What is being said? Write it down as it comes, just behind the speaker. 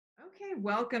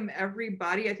welcome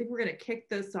everybody. I think we're going to kick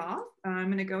this off. I'm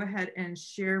going to go ahead and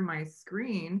share my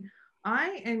screen.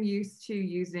 I am used to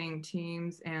using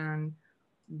Teams and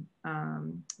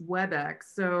WebEx,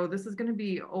 so this is going to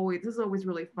be always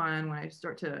really fun when I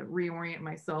start to reorient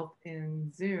myself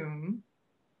in Zoom.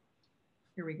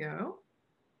 Here we go.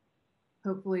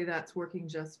 Hopefully that's working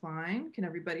just fine. Can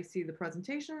everybody see the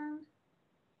presentation?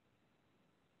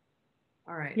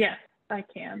 All right. Yes, I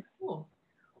can. Cool.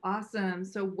 Awesome.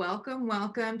 So welcome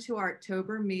to our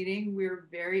October meeting. We're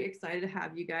very excited to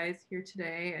have you guys here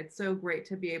today. It's so great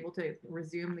to be able to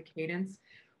resume the cadence.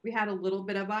 We had a little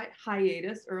bit of a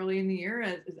hiatus early in the year,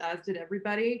 as did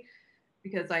everybody,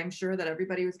 because I'm sure that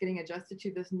everybody was getting adjusted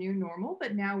to this new normal,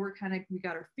 but now we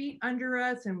got our feet under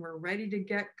us and we're ready to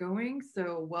get going.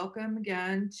 So welcome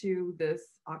again to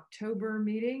this October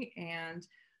meeting, and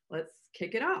let's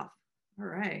kick it off. All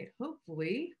right,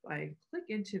 hopefully if I click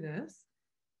into this.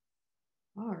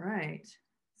 All right,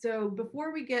 so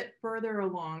before we get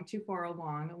too far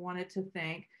along, I wanted to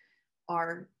thank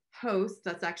our host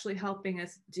that's actually helping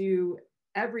us do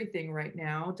everything right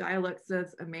now. Dialexa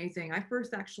is amazing. I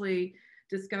first actually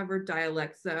discovered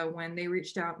Dialexa when they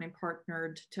reached out and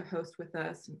partnered to host with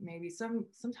us, maybe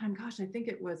sometime, gosh, I think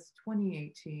it was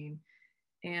 2018.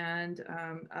 And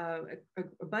a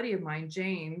buddy of mine,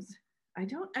 James, I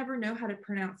don't ever know how to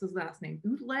pronounce his last name.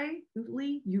 Utley?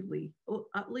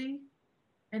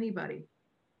 Anybody?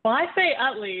 Well, I say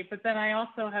Utley, but then I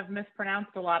also have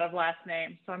mispronounced a lot of last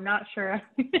names, so I'm not sure.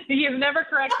 You've never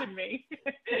corrected me.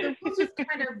 We'll just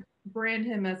kind of brand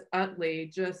him as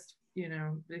Utley, just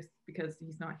because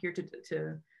he's not here to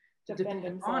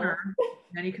defend honor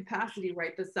in any capacity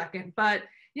right this second. But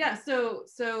yeah, so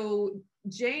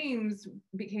James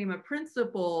became a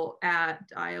principal at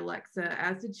Dialexa,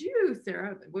 as did you,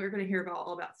 Sarah. We're going to hear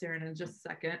all about Sarah in just a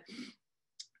second.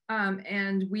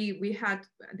 And we had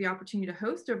the opportunity to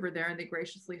host over there, and they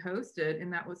graciously hosted,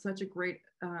 and that was such a great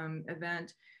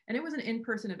event. And it was an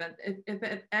in-person event.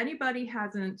 If anybody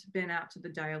hasn't been out to the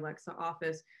Dialexa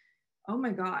office, oh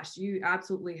my gosh, you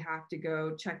absolutely have to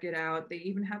go check it out. They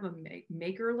even have a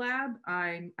maker lab.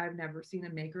 I've never seen a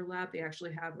maker lab. They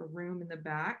actually have a room in the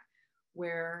back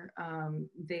where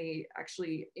they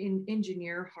actually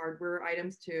engineer hardware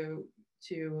items to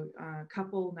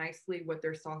couple nicely with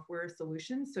their software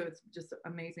solutions. So it's just an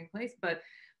amazing place. But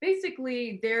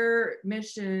basically their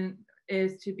mission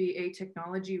is to be a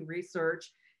technology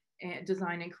research and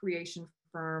design and creation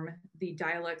firm. The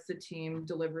Dialexa team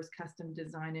delivers custom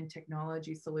design and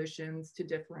technology solutions to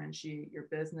differentiate your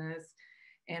business.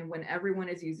 And when everyone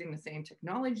is using the same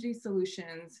technology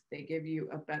solutions, they give you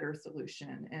a better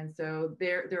solution. And so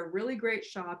they're a really great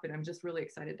shop, and I'm just really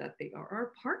excited that they are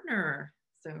our partner.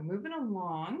 So moving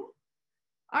along.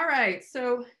 All right,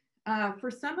 so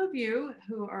for some of you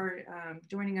who are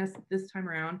joining us this time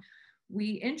around,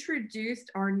 we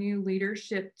introduced our new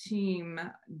leadership team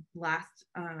last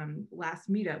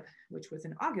meetup, which was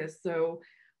in August. So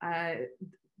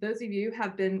those of you who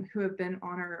have been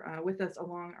on with us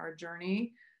along our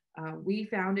journey, we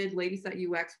founded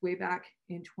Ladies.UX way back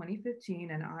in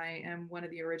 2015, and I am one of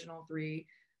the original 3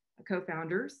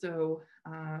 co-founders. So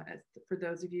for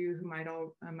those of you who might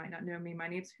not know me, my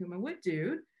name's Huma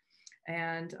Wooddude,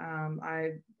 and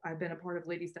I've been a part of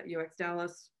Ladies.UX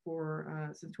Dallas for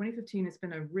since 2015. It's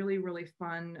been a really, really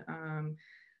fun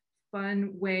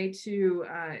way to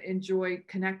enjoy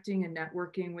connecting and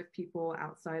networking with people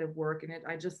outside of work, and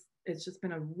it's just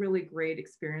been a really great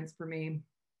experience for me.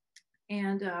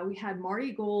 And we had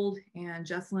Marty Gold and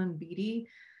Jessalyn Beatty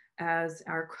as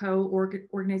our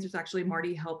co-organizers. Actually,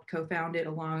 Marty helped co-found it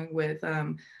along with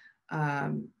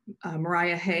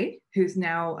Mariah Hay, who's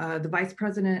now the vice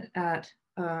president at,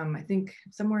 I think,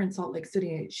 somewhere in Salt Lake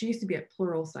City. She used to be at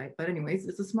Pluralsight, but anyways,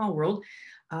 it's a small world.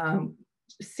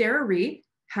 Sarah Reed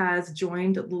has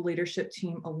joined the leadership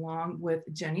team along with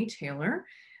Jenny Taylor.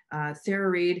 Sarah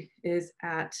Reed is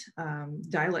at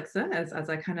Dialexa, as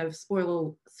I kind of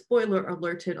spoiler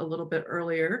alerted a little bit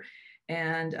earlier.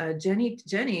 And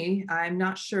Jenny, I'm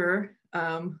not sure.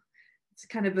 It's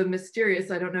kind of a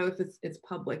mysterious. I don't know if it's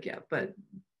public yet, but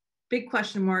big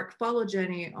question mark. Follow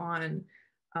Jenny on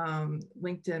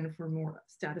LinkedIn for more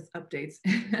status updates.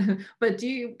 But do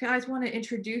you guys want to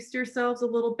introduce yourselves a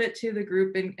little bit to the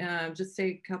group and just say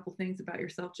a couple things about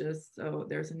yourself, just so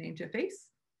there's a name to a face?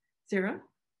 Sarah?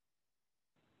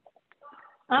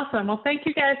 Awesome. Well, thank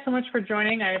you guys so much for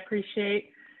joining. I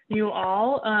appreciate you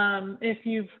all. If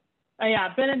you've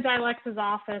been in Dialexa's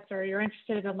office, or you're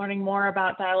interested in learning more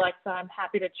about Dialexa, I'm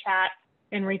happy to chat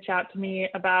and reach out to me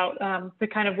about the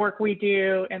kind of work we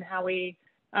do and how we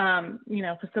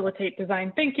facilitate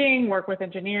design thinking, work with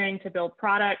engineering to build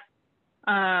products.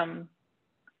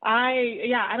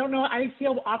 I don't know. I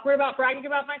feel awkward about bragging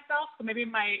about myself. So maybe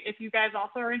if you guys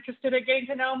also are interested in getting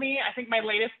to know me, I think my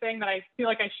latest thing that I feel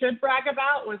like I should brag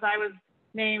about was I was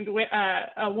named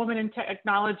a woman in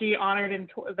technology honored in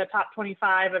the top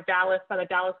 25 of Dallas by the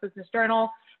Dallas Business Journal.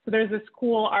 So there's this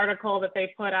cool article that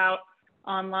they put out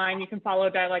online. You can follow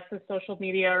Dialex's social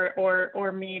media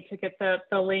or me to get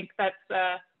the link that's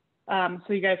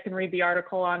so you guys can read the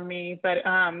article on me. But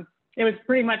it was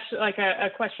pretty much like a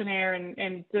questionnaire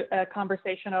and a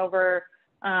conversation over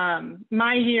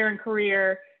my year and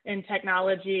career in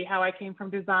technology, how I came from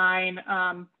design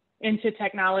into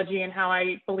technology, and how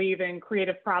I believe in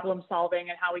creative problem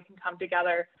solving and how we can come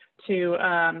together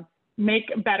to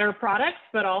make better products,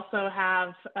 but also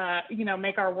have,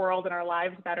 make our world and our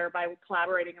lives better by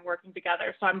collaborating and working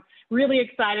together. So I'm really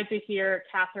excited to hear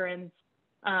Kathryn's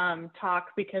talk,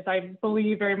 because I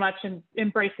believe very much in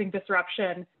embracing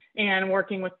disruption and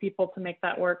working with people to make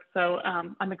that work. So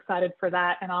I'm excited for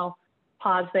that, and I'll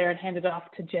pause there and hand it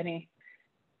off to Jenny.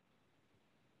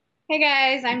 Hey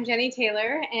guys, I'm Jenny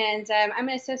Taylor, and I'm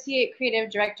an Associate Creative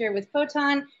Director with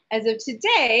Photon as of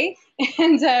today,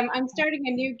 and I'm starting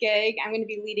a new gig. I'm going to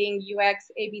be leading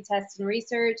UX, A/B test, and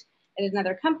research at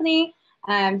another company,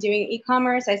 doing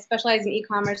e-commerce. I specialize in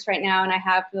e-commerce right now, and I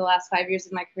have for the last 5 years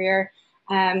of my career,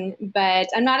 but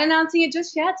I'm not announcing it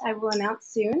just yet. I will announce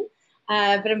soon,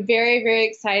 but I'm very, very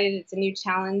excited. It's a new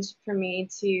challenge for me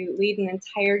to lead an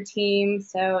entire team,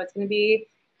 so it's going to be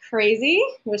crazy.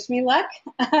 Wish me luck.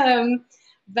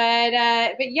 But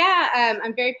yeah,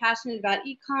 I'm very passionate about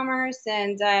e-commerce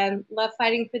and love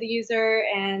fighting for the user.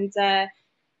 And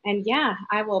yeah,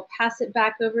 I will pass it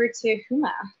back over to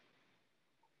Huma.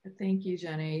 Thank you,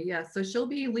 Jenny. Yeah, so she'll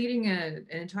be leading an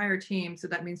entire team. So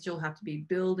that means she'll have to be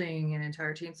building an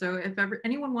entire team. So if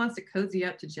anyone wants to cozy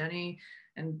up to Jenny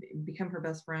and become her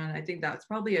best friend, I think that's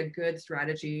probably a good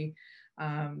strategy.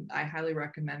 I highly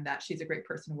recommend that. She's a great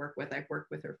person to work with. I've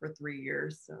worked with her for 3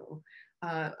 years. So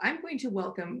I'm going to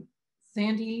welcome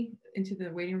Sandy into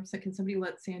the waiting room. So can somebody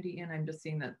let Sandy in? I'm just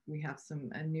seeing that we have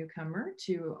a newcomer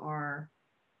to our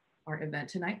event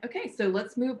tonight. Okay, so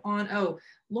let's move on. Oh,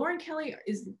 Lauren Kelly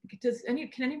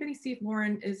can anybody see if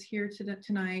Lauren is here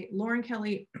tonight? Lauren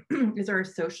Kelly is our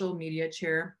social media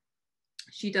chair.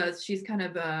 She's kind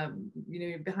of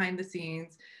behind the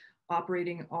scenes,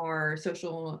 operating our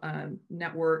social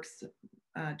networks,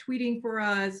 tweeting for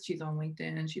us. She's on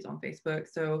LinkedIn, she's on Facebook.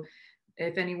 So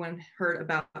if anyone heard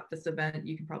about this event,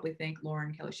 you can probably thank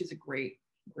Lauren Kelly. She's a great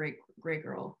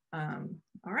girl.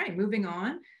 All right, moving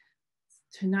on.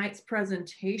 Tonight's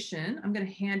presentation, I'm going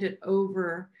to hand it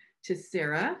over to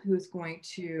Sarah, who's going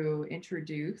to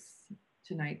introduce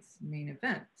tonight's main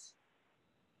event.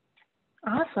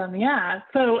 Awesome, yeah.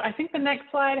 So I think the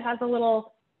next slide has a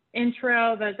little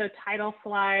intro, the title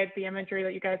slide, the imagery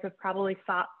that you guys have probably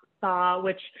saw,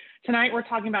 which tonight we're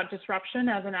talking about disruption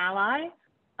as an ally.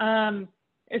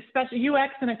 Especially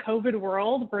UX in a COVID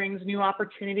world brings new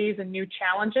opportunities and new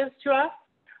challenges to us.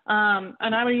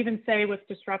 And I would even say with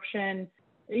disruption,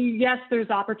 yes, there's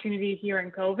opportunity here in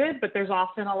COVID, but there's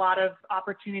often a lot of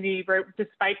opportunity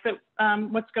despite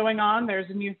what's going on.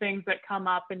 There's new things that come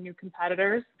up and new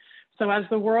competitors. So as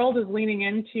the world is leaning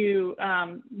into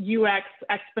UX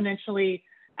exponentially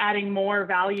adding more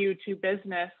value to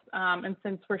business, and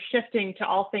since we're shifting to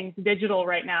all things digital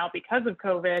right now because of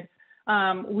COVID,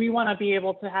 we want to be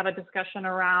able to have a discussion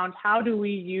around how do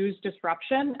we use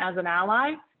disruption as an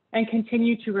ally and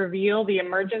continue to reveal the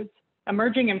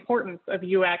emerging importance of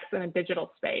UX in a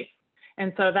digital space.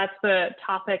 And so that's the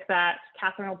topic that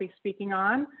Kathryn will be speaking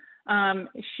on.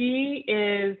 She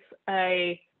is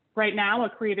right now a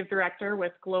creative director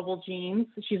with Global Jeans.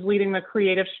 She's leading the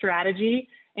creative strategy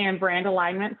and brand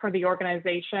alignment for the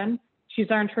organization. She's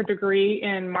earned her degree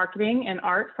in marketing and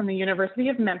art from the University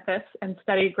of Memphis and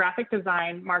studied graphic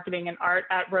design, marketing, and art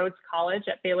at Rhodes College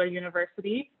at Baylor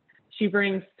University. She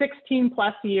brings 16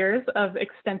 plus years of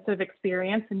extensive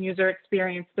experience in user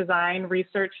experience design,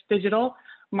 research, digital,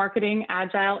 marketing,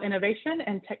 agile innovation,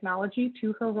 and technology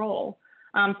to her role.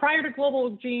 Prior to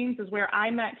Global Jeans is where I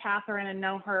met Kathryn and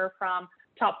know her from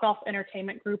Topgolf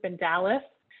Entertainment Group in Dallas.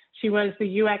 She was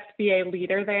the UX BA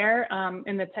leader there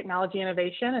in the technology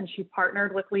innovation, and she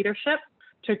partnered with leadership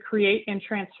to create and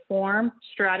transform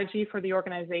strategy for the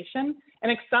organization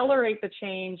and accelerate the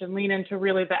change and lean into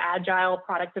really the agile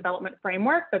product development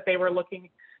framework that they were looking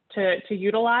to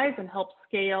utilize and help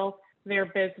scale their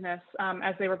business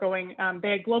as they were going.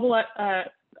 They had global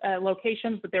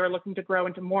locations, but they were looking to grow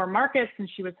into more markets, and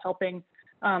she was helping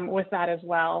with that as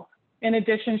well. In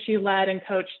addition, she led and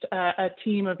coached a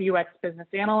team of UX business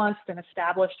analysts and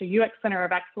established a UX Center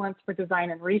of Excellence for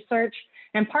Design and Research,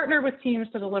 and partnered with teams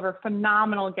to deliver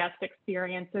phenomenal guest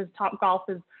experiences. Topgolf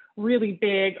is really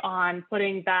big on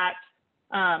putting that,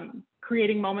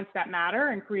 creating moments that matter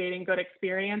and creating good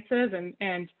experiences.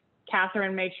 And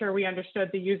Kathryn made sure we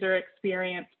understood the user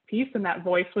experience piece, and that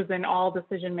voice was in all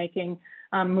decision-making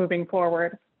moving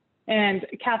forward. And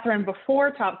Kathryn,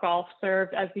 before Topgolf,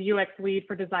 served as the UX lead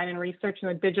for design and research in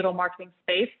the digital marketing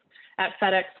space at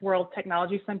FedEx World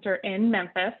Technology Center in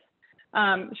Memphis.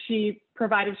 She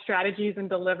provided strategies and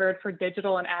delivered for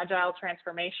digital and agile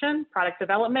transformation, product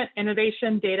development,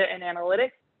 innovation, data and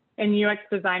analytics, and UX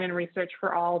design and research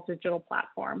for all digital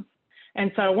platforms.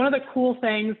 And so one of the cool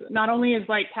things, not only is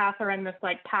like Kathryn this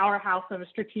like powerhouse of a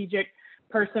strategic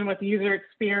person with user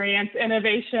experience,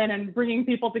 innovation, and bringing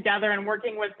people together and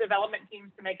working with development teams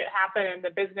to make it happen in the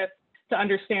business to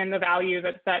understand the value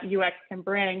that UX can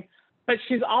bring, but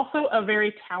she's also a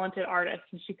very talented artist.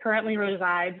 And she currently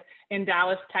resides in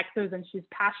Dallas, Texas, and she's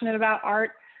passionate about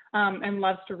art and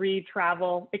loves to read,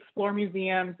 travel, explore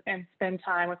museums, and spend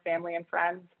time with family and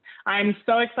friends. I'm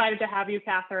so excited to have you,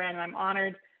 Kathryn, and I'm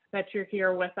honored that you're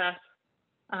here with us.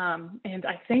 And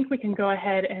I think we can go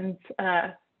ahead and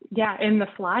in the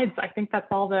slides, I think that's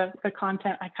all the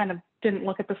content. I kind of didn't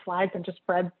look at the slides and just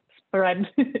went through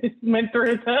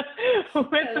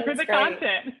the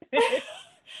content.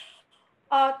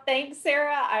 Thanks,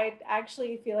 Sarah. I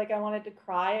actually feel like I wanted to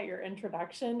cry at your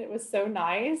introduction. It was so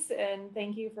nice, and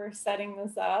thank you for setting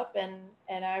this up. And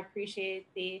I appreciate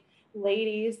the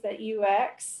ladies, the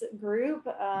UX group.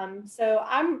 So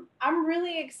I'm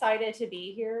really excited to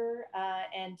be here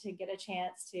and to get a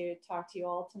chance to talk to you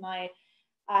all tonight.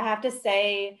 I have to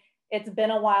say, it's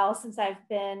been a while since I've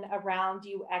been around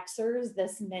UXers,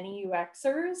 this many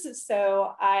UXers.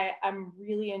 So I'm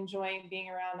really enjoying being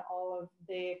around all of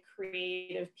the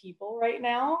creative people right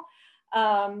now.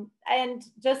 And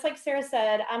just like Sarah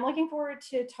said, I'm looking forward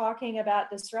to talking about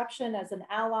disruption as an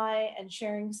ally and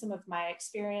sharing some of my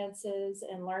experiences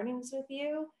and learnings with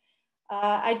you.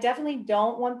 I definitely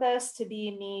don't want this to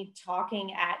be me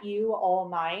talking at you all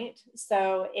night.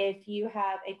 So if you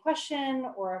have a question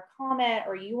or a comment,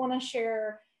 or you want to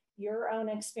share your own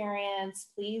experience,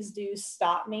 please do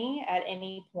stop me at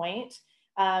any point.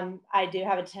 I do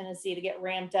have a tendency to get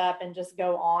ramped up and just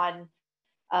go on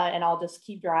and I'll just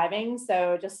keep driving.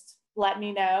 So just let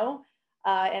me know.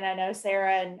 And I know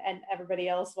Sarah and everybody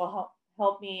else will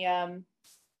help me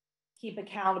keep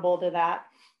accountable to that.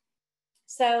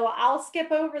 So I'll skip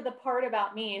over the part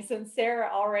about me since Sarah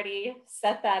already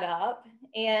set that up.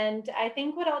 And I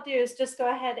think what I'll do is just go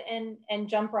ahead and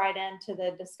jump right into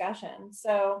the discussion.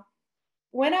 So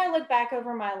when I look back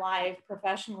over my life,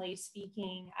 professionally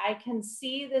speaking, I can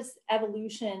see this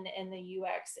evolution in the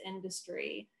UX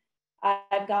industry.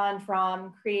 I've gone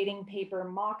from creating paper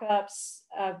mock-ups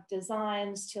of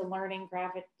designs to learning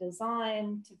graphic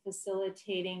design to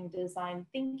facilitating design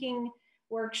thinking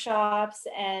workshops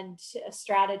and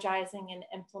strategizing and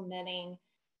implementing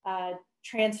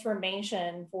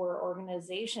transformation for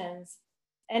organizations.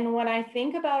 And when I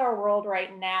think about our world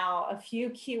right now, a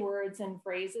few keywords and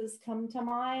phrases come to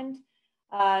mind.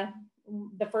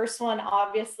 The first one,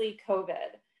 obviously,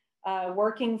 COVID,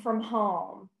 working from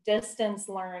home, distance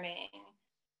learning,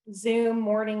 Zoom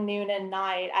morning, noon, and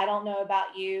night. I don't know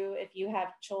about you if you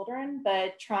have children,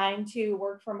 but trying to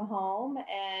work from home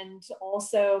and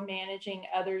also managing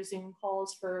other Zoom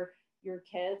calls for your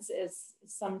kids is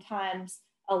sometimes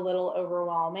a little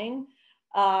overwhelming.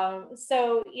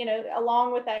 So, you know,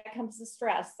 along with that comes the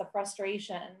stress, the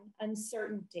frustration,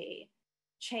 uncertainty,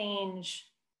 change,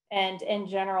 and in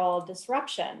general,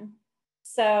 disruption.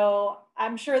 So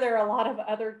I'm sure there are a lot of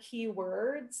other key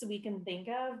words we can think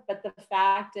of, but the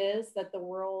fact is that the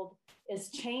world is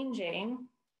changing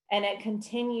and it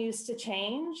continues to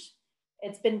change.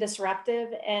 It's been disruptive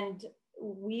and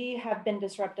we have been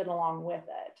disrupted along with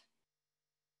it.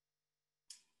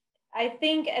 I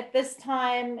think at this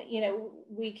time, you know,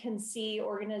 we can see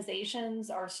organizations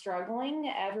are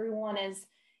struggling. Everyone is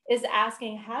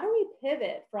asking, how do we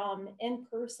pivot from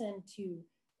in-person to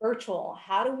virtual?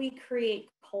 How do we create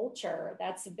culture?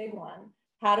 That's a big one.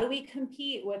 How do we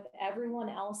compete with everyone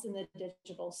else in the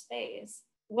digital space?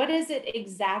 What is it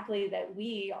exactly that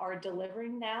we are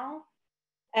delivering now?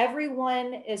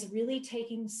 Everyone is really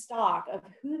taking stock of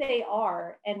who they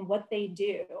are and what they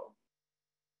do.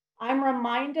 I'm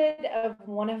reminded of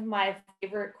one of my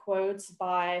favorite quotes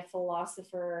by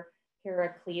philosopher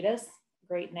Heraclitus.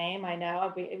 Great name, I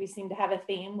know. We seem to have a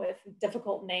theme with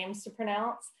difficult names to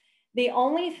pronounce. The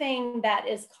only thing that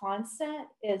is constant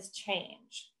is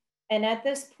change. And at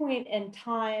this point in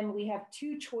time, we have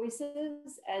two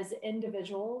choices as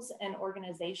individuals and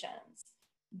organizations.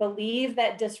 Believe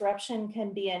that disruption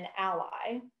can be an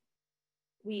ally.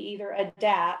 We either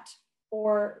adapt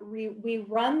or we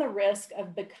run the risk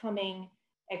of becoming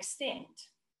extinct.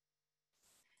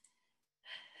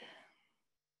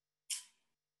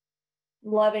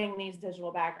 Loving these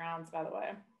digital backgrounds, by the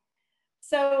way.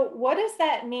 So what does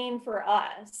that mean for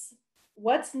us?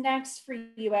 What's next for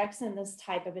UX in this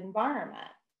type of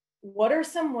environment? What are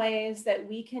some ways that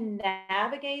we can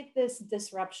navigate this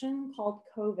disruption called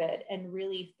COVID and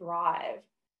really thrive?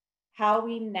 How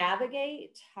we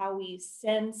navigate, how we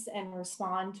sense and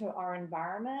respond to our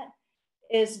environment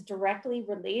is directly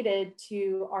related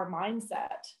to our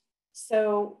mindset.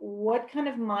 So what kind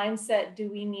of mindset do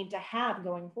we need to have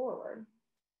going forward?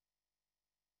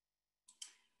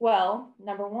 Well,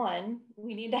 number one,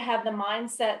 we need to have the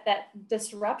mindset that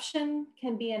disruption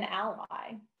can be an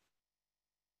ally.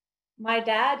 My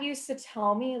dad used to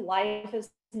tell me life is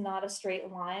not a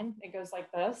straight line. It goes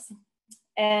like this.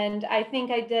 And I think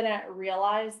I didn't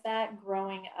realize that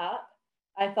growing up.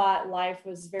 I thought life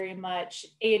was very much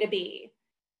A to B.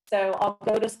 So I'll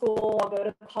go to school, I'll go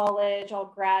to college,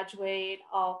 I'll graduate,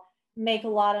 I'll make a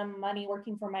lot of money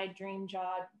working for my dream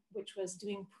job, which was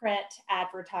doing print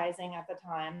advertising at the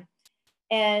time.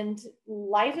 And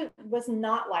life was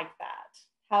not like that.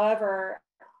 However,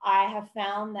 I have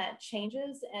found that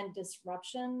changes and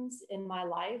disruptions in my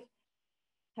life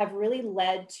have really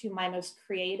led to my most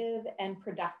creative and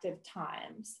productive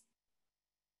times.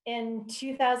 In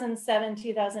 2007,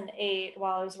 2008,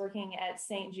 while I was working at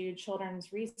St. Jude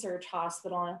Children's Research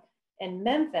Hospital in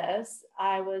Memphis,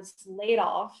 I was laid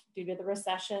off due to the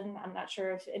recession. I'm not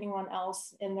sure if anyone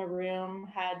else in the room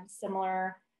had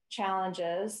similar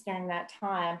challenges during that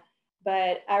time,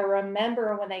 but I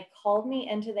remember when they called me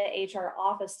into the HR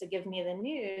office to give me the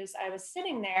news, I was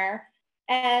sitting there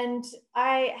and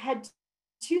I had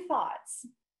two thoughts.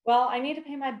 Well, I need to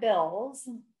pay my bills,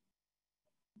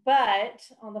 but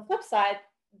on the flip side,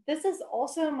 this is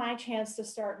also my chance to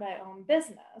start my own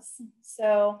business.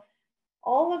 So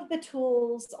all of the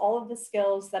tools, all of the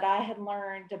skills that I had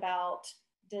learned about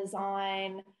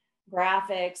design,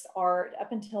 graphics, art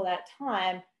up until that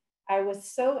time, I was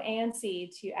so antsy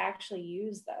to actually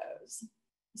use those.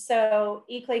 So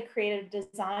Ikle Creative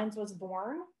Designs was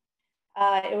born.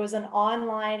 It was an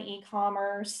online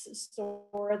e-commerce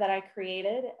store that I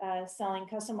created, selling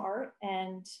custom art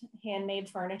and handmade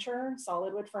furniture,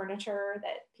 solid wood furniture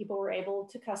that people were able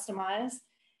to customize.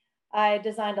 I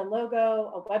designed a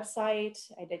logo, a website,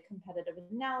 I did competitive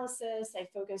analysis, I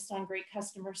focused on great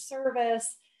customer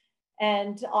service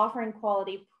and offering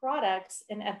quality products.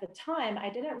 And at the time, I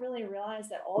didn't really realize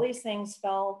that all these things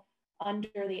fell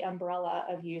under the umbrella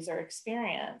of user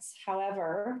experience.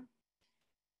 However,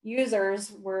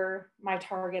 users were my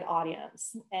target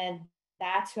audience, and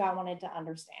that's who I wanted to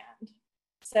understand.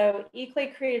 So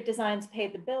Ikle Creative Designs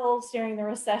paid the bills during the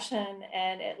recession,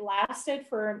 and it lasted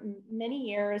for many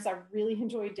years. I really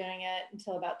enjoyed doing it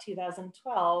until about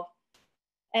 2012.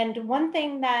 And one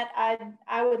thing that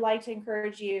I would like to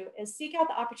encourage you is seek out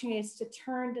the opportunities to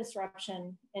turn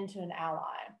disruption into an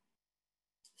ally.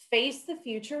 Face the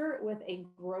future with a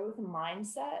growth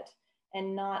mindset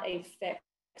and not a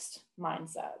fixed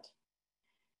mindset.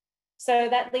 So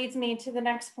that leads me to the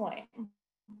next point.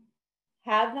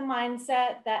 Have the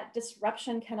mindset that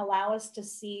disruption can allow us to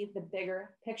see the bigger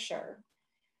picture.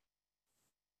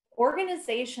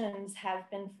 Organizations have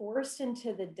been forced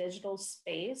into the digital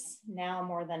space now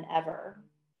more than ever.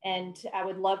 And I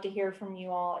would love to hear from you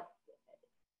all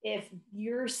if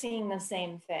you're seeing the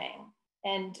same thing.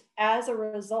 And as a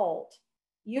result,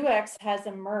 UX has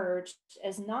emerged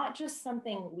as not just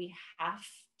something we have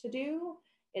to do,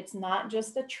 it's not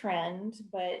just a trend,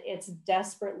 but it's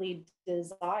desperately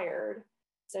desired.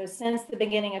 So since the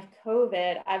beginning of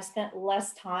COVID, I've spent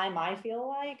less time, I feel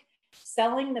like,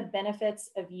 selling the benefits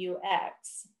of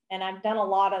UX. And I've done a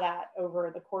lot of that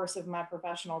over the course of my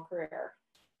professional career.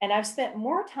 And I've spent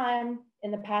more time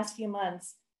in the past few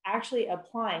months actually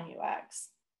applying UX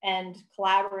and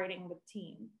collaborating with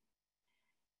team.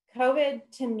 COVID,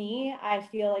 to me, I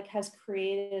feel like has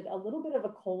created a little bit of a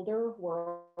colder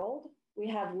world. We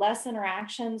have less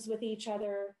interactions with each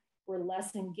other, we're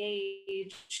less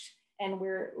engaged, and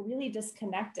we're really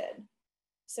disconnected.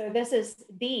 So this is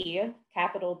the,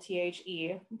 capital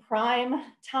THE, prime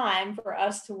time for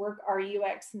us to work our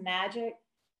UX magic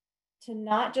to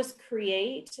not just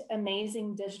create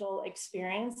amazing digital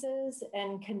experiences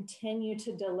and continue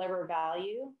to deliver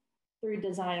value through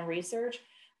design and research,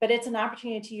 but it's an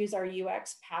opportunity to use our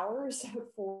UX powers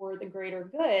for the greater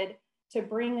good to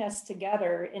bring us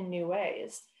together in new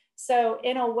ways. So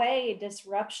in a way,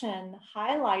 disruption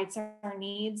highlights our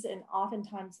needs and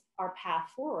oftentimes our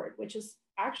path forward, which is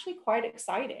actually quite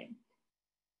exciting.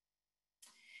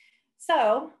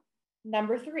 So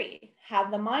number 3, have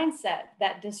the mindset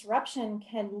that disruption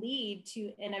can lead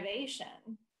to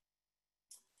innovation.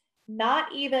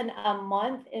 Not even a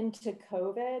month into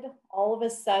COVID, all of a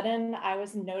sudden I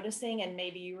was noticing, and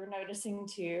maybe you were noticing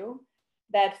too,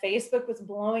 that Facebook was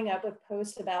blowing up with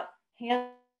posts about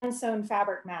hand-sewn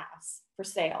fabric masks for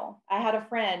sale. I had a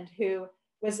friend who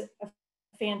was a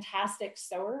fantastic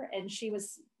sewer, and she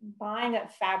was buying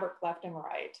up fabric left and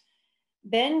right.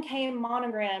 Then came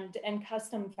monogrammed and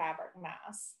custom fabric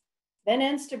masks. Then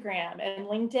Instagram and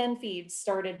LinkedIn feeds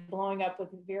started blowing up with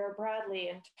Vera Bradley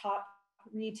and top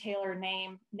retailer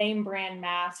name brand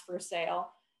masks for sale.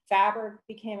 Fabric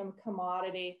became a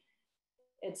commodity.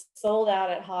 It's sold out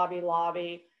at Hobby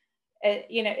Lobby.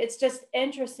 It's just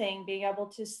interesting being able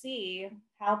to see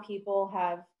how people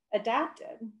have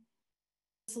adapted.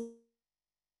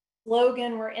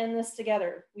 Slogan, we're in this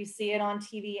together. We see it on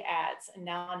TV ads and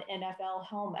now on NFL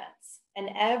helmets, and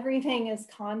everything is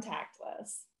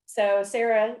contactless. So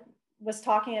Sarah was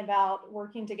talking about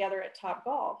working together at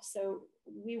Topgolf. So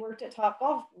we worked at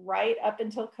Topgolf right up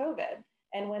until COVID.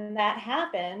 And when that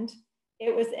happened,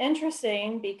 it was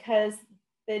interesting because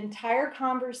the entire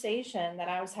conversation that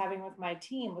I was having with my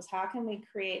team was, how can we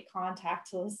create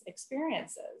contactless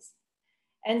experiences?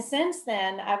 And since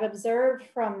then, I've observed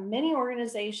from many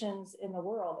organizations in the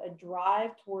world a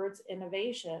drive towards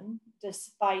innovation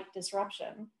despite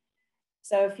disruption.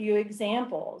 So a few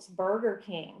examples: Burger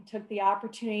King took the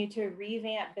opportunity to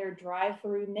revamp their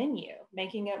drive-through menu,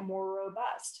 making it more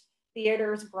robust.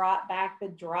 Theaters brought back the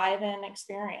drive-in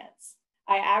experience.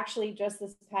 I actually just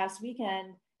this past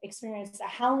weekend experienced a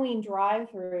Halloween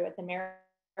drive-through at the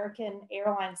American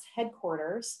Airlines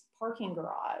headquarters parking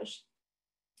garage.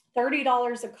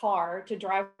 $30 a car to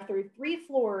drive through 3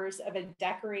 floors of a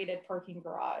decorated parking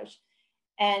garage,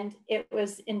 and it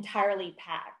was entirely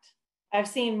packed. I've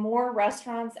seen more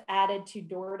restaurants added to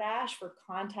DoorDash for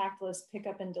contactless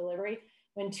pickup and delivery,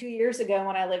 when 2 years ago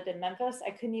when I lived in Memphis,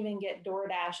 I couldn't even get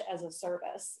DoorDash as a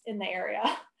service in the area.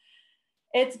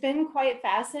 It's been quite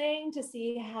fascinating to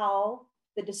see how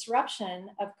the disruption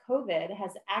of COVID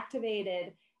has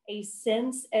activated a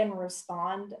sense and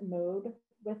respond mode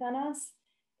within us.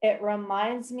 It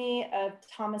reminds me of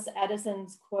Thomas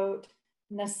Edison's quote,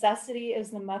 "Necessity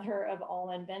is the mother of all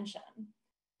invention."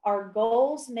 Our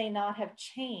goals may not have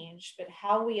changed, but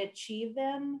how we achieve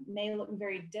them may look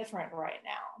very different right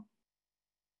now.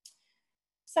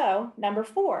 So, number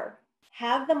 4,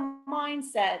 have the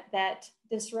mindset that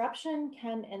disruption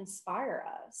can inspire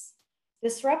us.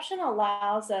 Disruption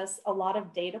allows us a lot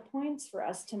of data points for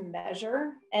us to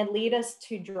measure and lead us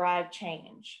to drive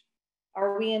change.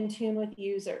 Are we in tune with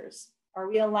users? Are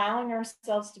we allowing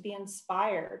ourselves to be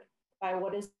inspired by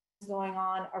what is going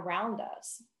on around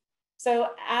us?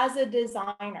 So as a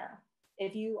designer,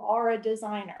 if you are a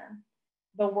designer,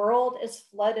 the world is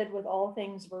flooded with all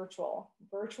things virtual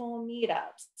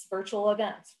meetups, virtual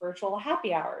events, virtual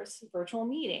happy hours, virtual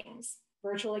meetings,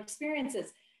 virtual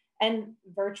experiences, and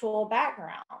virtual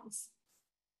backgrounds.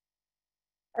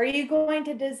 Are you going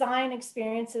to design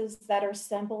experiences that are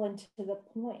simple and to the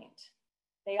point?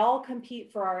 They all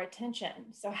compete for our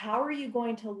attention. So how are you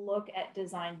going to look at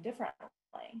design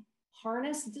differently?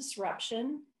 Harness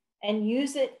disruption and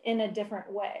use it in a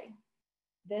different way.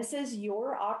 This is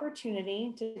your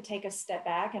opportunity to take a step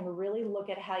back and really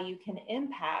look at how you can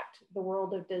impact the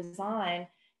world of design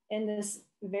in this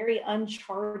very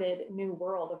uncharted new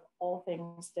world of all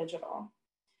things digital.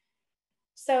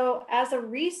 So as a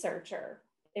researcher,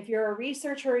 if you're a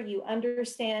researcher, you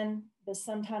understand the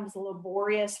sometimes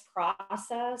laborious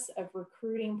process of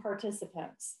recruiting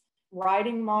participants,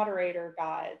 writing moderator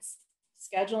guides,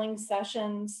 scheduling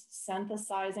sessions,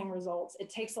 synthesizing results.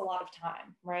 It takes a lot of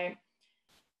time, right?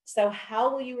 So how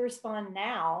will you respond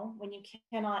now when you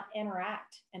cannot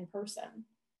interact in person?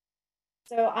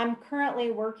 So I'm currently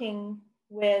working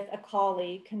with a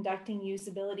colleague conducting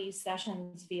usability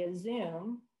sessions via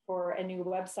Zoom for a new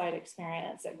website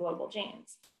experience at Global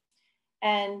Jeans.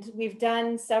 And we've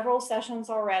done several sessions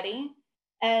already,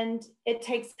 and it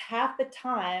takes half the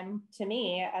time to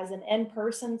me as an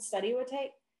in-person study would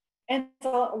take. And it's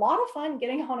a lot of fun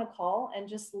getting on a call and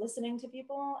just listening to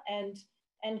people and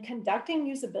conducting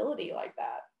usability like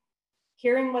that,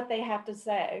 hearing what they have to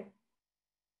say.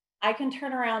 I can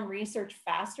turn around research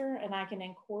faster, and I can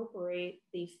incorporate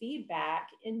the feedback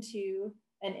into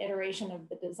an iteration of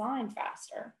the design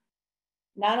faster.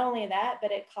 Not only that,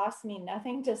 but it costs me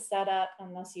nothing to set up,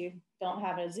 unless you don't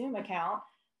have a Zoom account,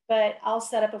 but I'll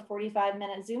set up a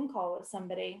 45-minute Zoom call with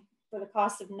somebody for the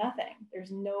cost of nothing.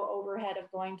 There's no overhead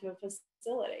of going to a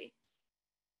facility.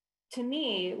 To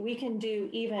me, we can do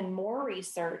even more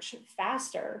research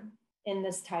faster in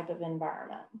this type of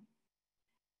environment.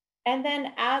 And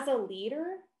then as a leader,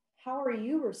 how are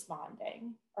you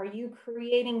responding? Are you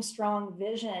creating strong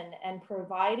vision and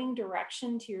providing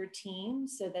direction to your team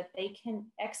so that they can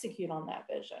execute on that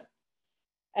vision?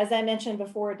 As I mentioned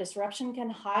before, disruption can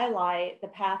highlight the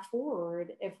path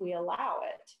forward if we allow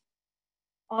it.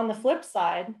 On the flip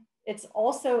side, it's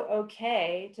also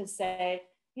okay to say,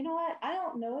 you know what, I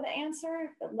don't know the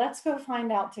answer, but let's go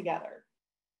find out together.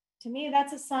 To me,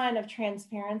 that's a sign of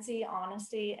transparency,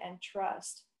 honesty, and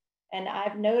trust. And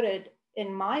I've noted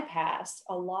in my past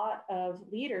a lot of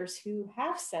leaders who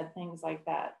have said things like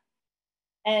that.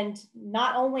 And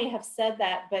not only have said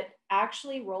that, but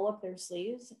actually roll up their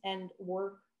sleeves and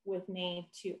work with me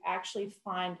to actually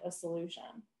find a solution.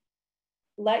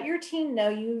 Let your team know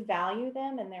you value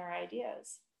them and their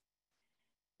ideas.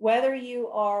 Whether you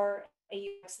are a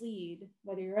UX lead,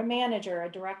 whether you're a manager,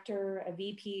 a director, a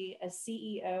VP, a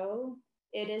CEO,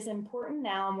 it is important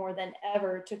now more than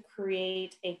ever to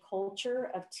create a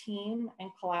culture of team and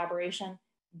collaboration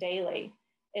daily.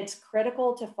 It's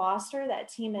critical to foster that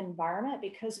team environment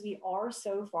because we are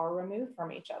so far removed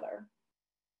from each other.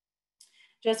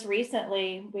 Just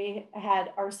recently, we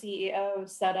had our CEO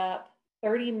set up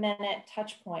 30-minute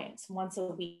touch points once a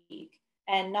week,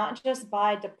 and not just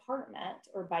by department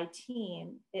or by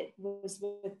team, it was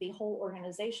with the whole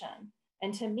organization.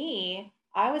 And to me,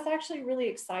 I was actually really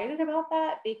excited about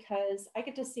that because I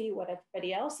get to see what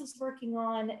everybody else is working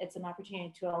on. It's an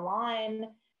opportunity to align.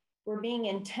 We're being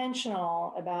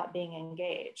intentional about being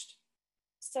engaged.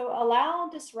 So allow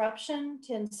disruption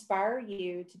to inspire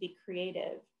you to be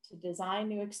creative, to design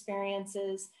new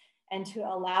experiences, and to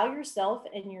allow yourself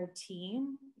and your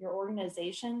team, your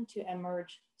organization, to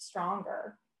emerge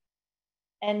stronger.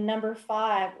 And number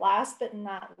 5, last but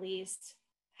not least,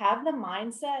 have the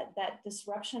mindset that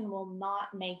disruption will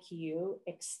not make you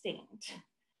extinct.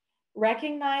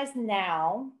 Recognize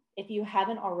now, if you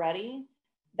haven't already,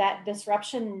 that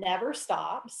disruption never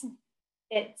stops.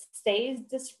 It stays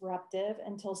disruptive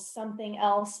until something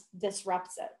else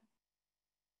disrupts it.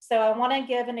 So I want to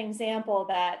give an example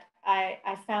that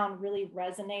I found really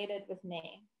resonated with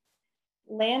me.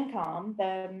 Lancome,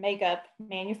 the makeup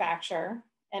manufacturer,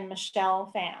 and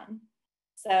Michelle Phan.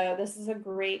 So this is a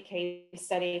great case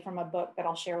study from a book that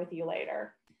I'll share with you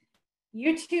later.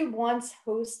 YouTube once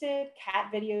hosted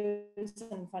cat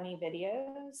videos and funny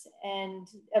videos and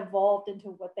evolved into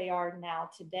what they are now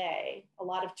today. A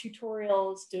lot of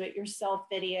tutorials, do-it-yourself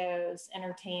videos,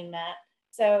 entertainment.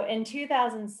 So in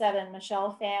 2007,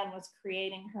 Michelle Phan was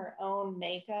creating her own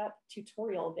makeup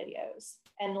tutorial videos.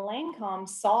 And Lancome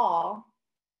saw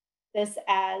this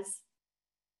as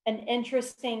an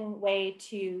interesting way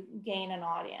to gain an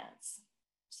audience.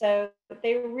 So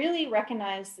they really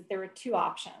recognized that there were 2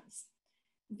 options.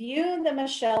 View the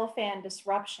Michelle Phan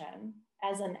disruption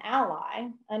as an ally,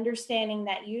 understanding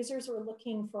that users were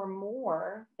looking for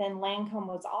more than Lancome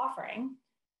was offering,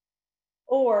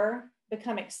 or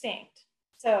become extinct.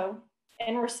 So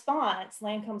in response,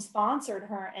 Lancome sponsored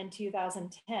her in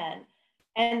 2010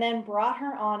 and then brought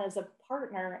her on as a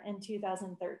partner in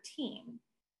 2013.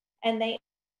 And they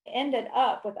ended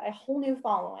up with a whole new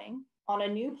following on a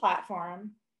new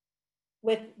platform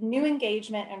with new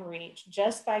engagement and reach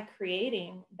just by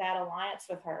creating that alliance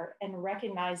with her and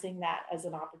recognizing that as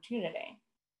an opportunity.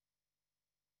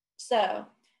 So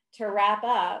to wrap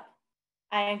up,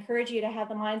 I encourage you to have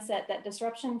the mindset that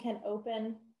disruption can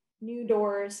open new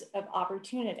doors of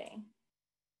opportunity.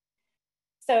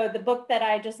 So the book that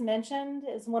I just mentioned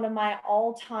is one of my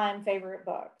all-time favorite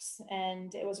books,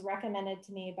 and it was recommended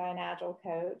to me by an Agile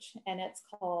coach, and it's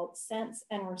called Sense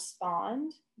and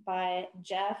Respond by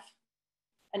Jeff,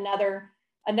 another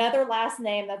last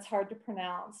name that's hard to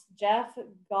pronounce, Jeff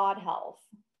Godhealth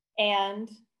and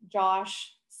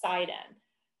Josh Seiden.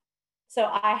 So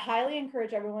I highly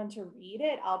encourage everyone to read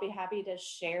it. I'll be happy to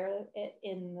share it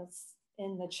in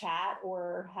the chat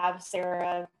or have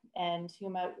Sarah and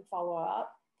Huma follow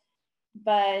up.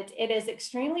 But it is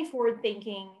extremely forward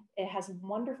thinking. It has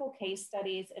wonderful case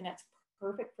studies and it's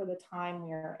perfect for the time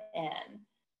we're in.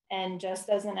 And just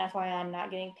as an FYI, I'm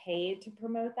not getting paid to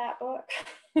promote that book.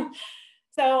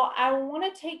 So I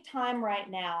want to take time right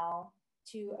now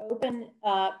to open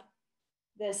up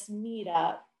this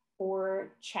meetup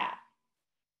for chat.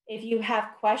 If you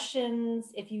have questions,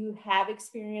 if you have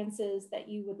experiences that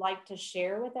you would like to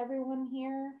share with everyone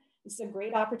here, this is a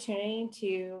great opportunity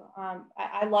to,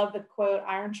 I love the quote,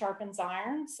 iron sharpens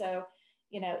iron. So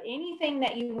anything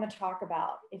that you want to talk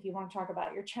about. If you want to talk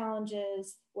about your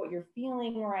challenges, what you're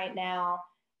feeling right now,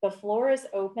 the floor is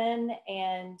open.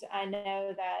 And I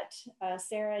know that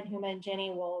Sarah and Huma and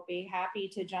Jenny will be happy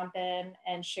to jump in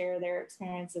and share their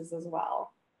experiences as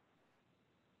well.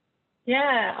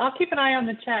 Yeah, I'll keep an eye on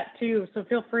the chat too. So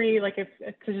feel free, like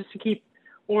just to keep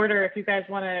order, if you guys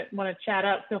want to chat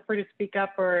up, feel free to speak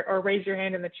up or raise your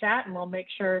hand in the chat, and we'll make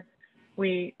sure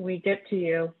we get to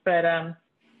you. But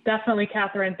definitely,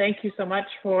 Kathryn, thank you so much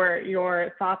for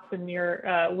your thoughts and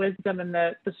your wisdom and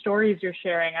the stories you're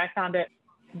sharing. I found it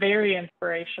very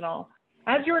inspirational.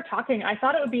 As you were talking, I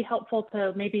thought it would be helpful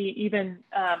to maybe even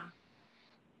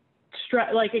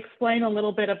explain a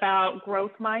little bit about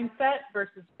growth mindset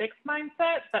versus fixed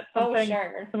mindset. That's something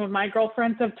some of my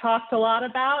girlfriends have talked a lot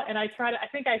about, and I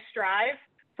think I strive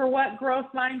for what growth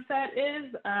mindset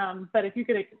is, but if you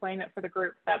could explain it for the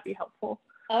group, that'd be helpful.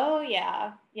 Oh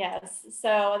yeah, yes.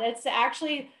 So that's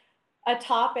actually a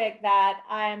topic that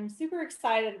I'm super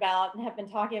excited about and have been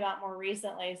talking about more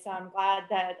recently. So I'm glad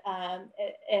that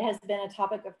it has been a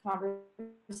topic of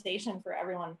conversation for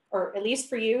everyone, or at least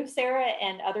for you, Sarah,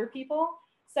 and other people.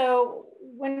 So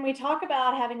when we talk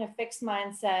about having a fixed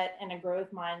mindset and a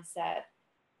growth mindset,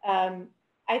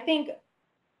 I think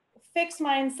fixed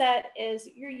mindset is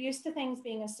you're used to things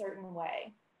being a certain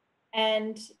way.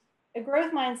 And a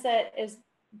growth mindset is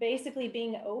basically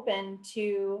being open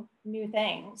to new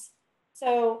things.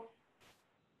 So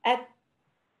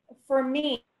for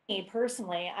me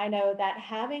personally, I know that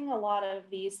having a lot of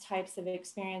these types of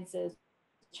experiences,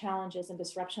 challenges, and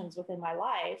disruptions within my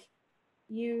life,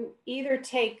 you either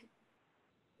take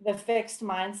the fixed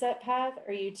mindset path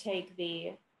or you take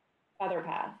the other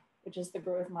path, which is the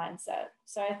growth mindset.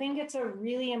 So I think it's a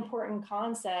really important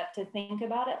concept to think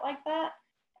about it like that.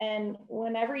 And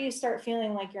whenever you start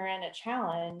feeling like you're in a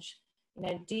challenge,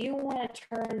 do you want to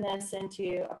turn this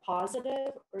into a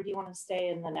positive, or do you want to stay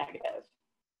in the negative?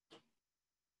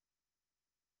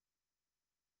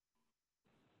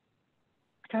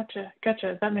 Gotcha.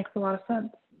 That makes a lot of sense.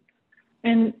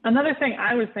 And another thing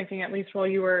I was thinking, at least while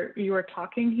you were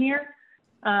talking here,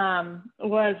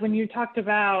 was when you talked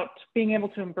about being able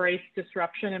to embrace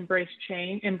disruption, embrace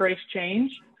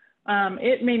change.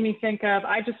 It made me think of,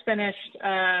 I just finished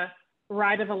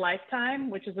Ride of a Lifetime,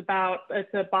 which is it's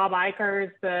Bob Iger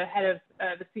is the head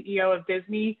of the CEO of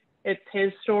Disney. It's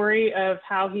his story of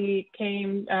how he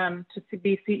came to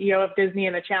be CEO of Disney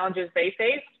and the challenges they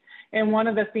faced. And one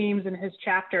of the themes in his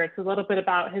chapter, it's a little bit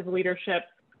about his leadership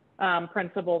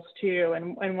principles too.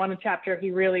 And in one chapter,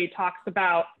 he really talks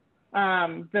about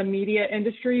the media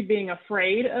industry being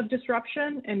afraid of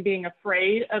disruption and being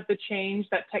afraid of the change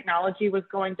that technology was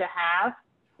going to have.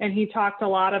 And he talked a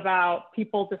lot about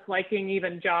people disliking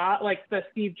even like the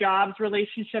Steve Jobs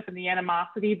relationship and the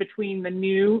animosity between the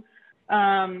new,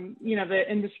 the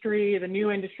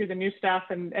new stuff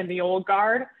and the old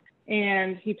guard.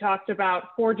 And he talked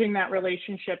about forging that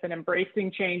relationship and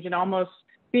embracing change and almost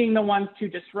being the ones to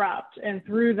disrupt. And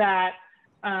through that,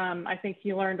 I think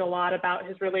he learned a lot about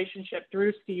his relationship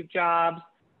through Steve Jobs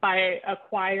by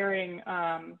acquiring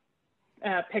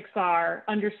Pixar,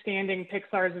 understanding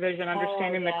Pixar's vision,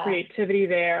 understanding the creativity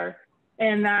there.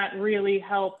 And that really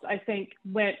helped, I think,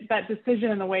 when that decision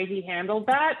and the way he handled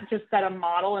that just set a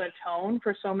model and a tone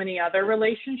for so many other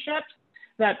relationships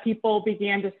that people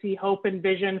began to see hope and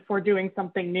vision for doing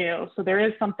something new. So there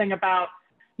is something about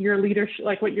your leadership,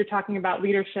 like what you're talking about,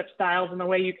 leadership styles and the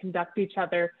way you conduct each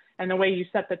other and the way you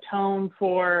set the tone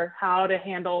for how to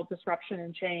handle disruption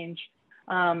and change,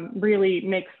 really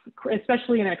makes,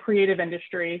 especially in a creative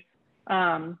industry,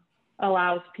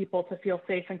 allows people to feel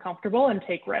safe and comfortable and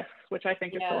take risks, which I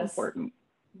think is so important.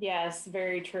 Yes,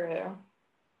 very true.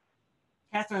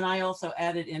 Kathryn, I also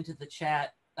added into the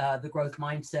chat the Growth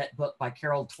Mindset book by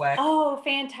Carol Dweck. Oh,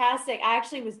 fantastic. I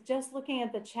actually was just looking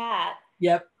at the chat.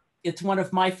 Yep. It's one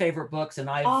of my favorite books, and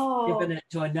I've given it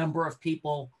to a number of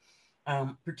people,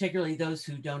 particularly those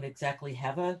who don't exactly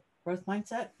have a growth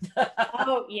mindset.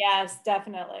 Oh, yes,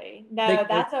 definitely. No,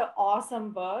 that's an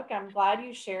awesome book. I'm glad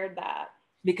you shared that.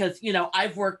 Because,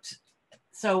 I've worked,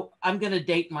 so I'm going to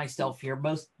date myself here.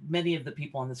 Many of the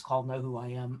people on this call know who I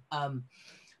am.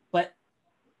 But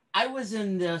I was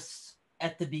in this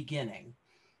at the beginning,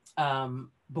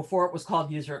 before it was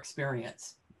called user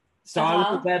experience. So I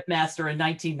was a webmaster in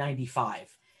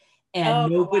 1995,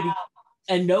 and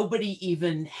nobody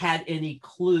even had any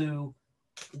clue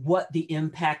what the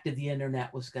impact of the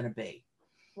internet was going to be.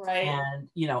 Right.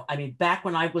 And, back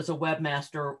when I was a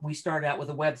webmaster, we started out with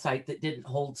a website that didn't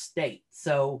hold state.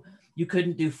 So you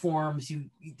couldn't do forms.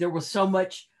 There was so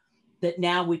much that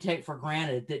now we take for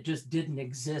granted that just didn't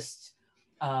exist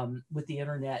with the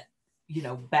internet, you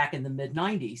know, back in the mid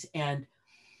 90s. And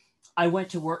I went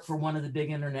to work for one of the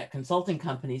big internet consulting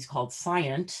companies called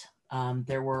Scient.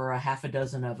 There were a half a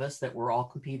dozen of us that were all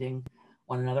competing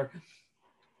one another.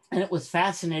 And it was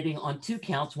fascinating on two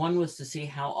counts. One was to see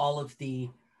how all of the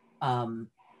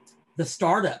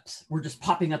startups were just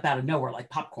popping up out of nowhere, like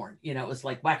popcorn. You know, it was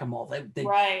like whack-a-mole.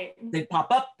 They'd pop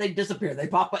up, they'd disappear, they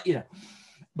pop up, you know.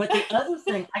 But the other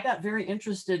thing, I got very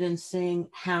interested in seeing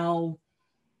how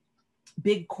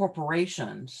big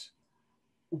corporations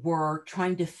were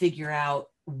trying to figure out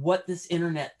what this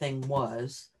internet thing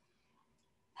was,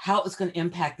 how it was going to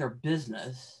impact their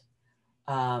business,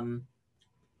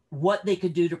 what they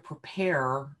could do to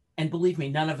prepare. And believe me,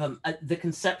 none of them, the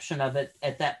conception of it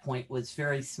at that point was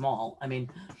very small. I mean,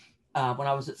 when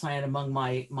I was at Scient, among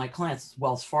my clients,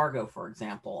 Wells Fargo, for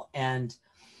example, and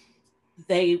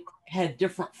they had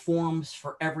different forms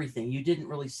for everything. You didn't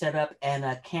really set up an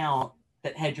account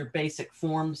that had your basic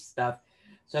forms stuff.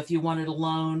 So if you wanted a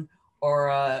loan or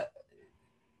a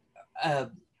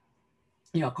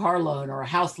car loan or a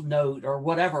house note or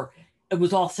whatever, it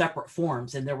was all separate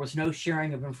forms, and there was no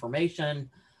sharing of information.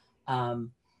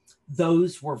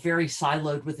 Those were very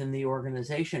siloed within the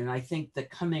organization. And I think the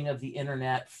coming of the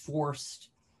internet forced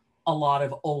a lot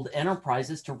of old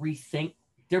enterprises to rethink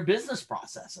their business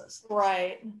processes.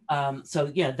 Right.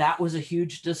 So yeah, that was a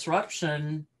huge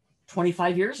disruption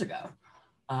 25 years ago.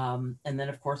 And then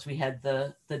of course we had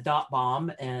the dot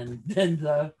bomb and then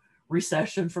the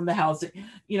recession from the housing,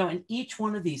 you know, and each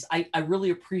one of these, I really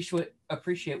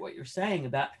appreciate what you're saying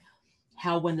about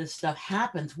how when this stuff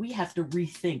happens, we have to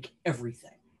rethink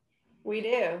everything. We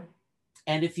do.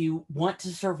 And if you want to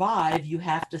survive, you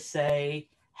have to say,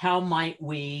 how might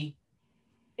we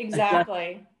adjust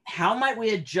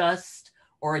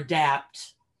or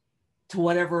adapt to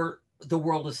whatever the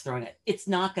world is throwing at? It's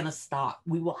not going to stop.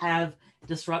 We will have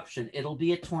disruption. It'll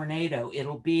be a tornado.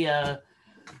 It'll be a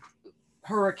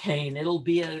hurricane. It'll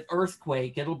be an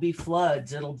earthquake. It'll be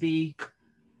floods. It'll be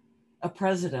a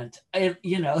president.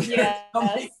 You know, there's so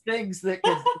many things that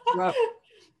can disrupt.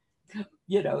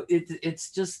 You know,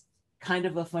 it's just kind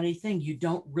of a funny thing. You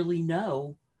don't really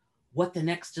know what the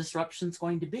next disruption is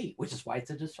going to be, which is why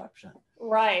it's a disruption.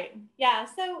 Right. Yeah.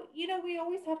 So, you know, we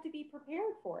always have to be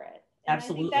prepared for it. And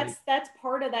Absolutely. I think that's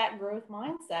part of that growth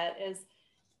mindset is,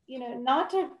 you know, not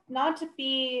to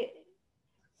be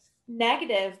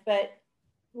negative, but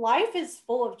life is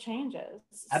full of changes.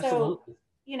 Absolutely. So,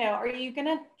 you know, are you going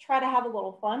to try to have a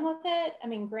little fun with it? I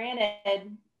mean,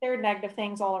 granted, there are negative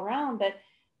things all around, but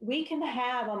we can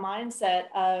have a mindset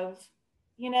of,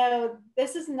 you know,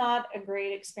 this is not a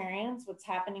great experience, what's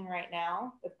happening right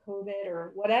now with COVID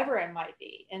or whatever it might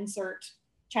be, insert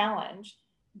challenge.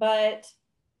 But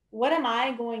what am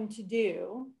I going to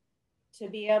do to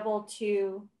be able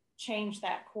to change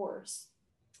that course,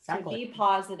 Exactly. to be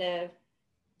positive,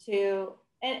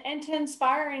 and to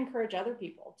inspire and encourage other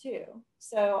people too.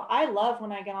 So I love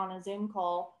when I get on a Zoom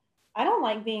call. I don't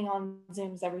like being on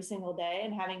Zooms every single day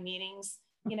and having meetings.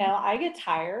 You know, I get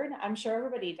tired. I'm sure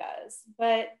everybody does.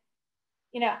 But,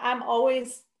 you know, I'm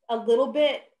always a little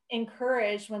bit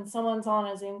encouraged when someone's on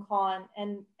a Zoom call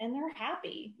and they're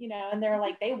happy, you know, and they're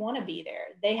like, they want to be there.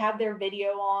 They have their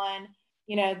video on,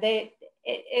 you know,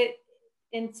 it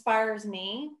inspires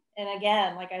me. And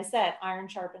again, like I said, iron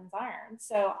sharpens iron.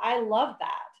 So I love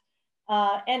that.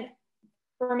 And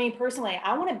for me personally,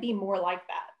 I want to be more like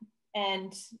that.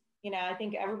 And, you know, I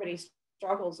think everybody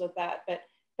struggles with that, but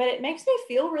it makes me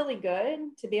feel really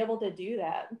good to be able to do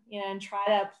that, you know, and try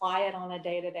to apply it on a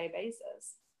day-to-day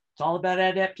basis. It's all about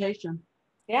adaptation.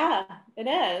 Yeah, it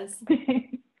is.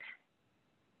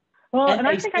 Well, and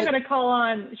I think I'm going to call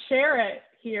on Shara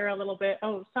here a little bit.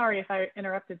 Oh, sorry if I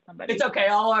interrupted somebody. It's okay.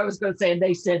 All I was going to say, and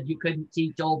they said you couldn't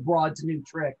teach old broads new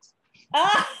tricks.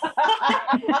 Yeah,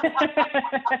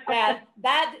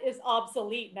 that is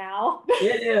obsolete now.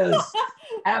 It is.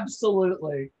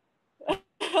 Absolutely.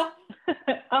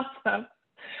 Awesome.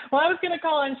 Well, I was going to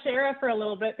call on Shara for a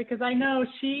little bit because I know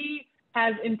she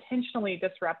has intentionally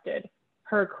disrupted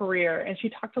her career, and she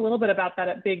talked a little bit about that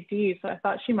at Big D. So I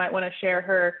thought she might want to share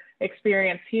her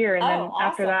experience here, and then awesome.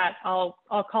 After that, I'll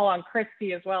call on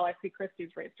Christy as well. I see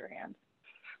Christy's raised her hand.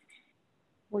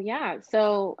 Well, yeah.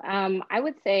 So I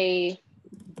would say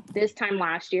this time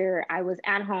last year, I was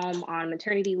at home on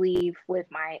maternity leave with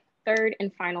my third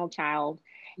and final child,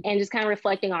 and just kind of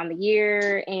reflecting on the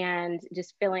year and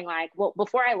just feeling like, well,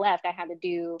 before I left, I had to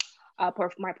do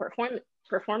my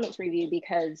performance review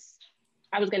because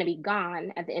I was going to be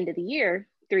gone at the end of the year,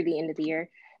 through the end of the year.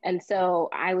 And so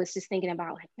I was just thinking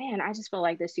about like, man, I just feel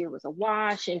like this year was a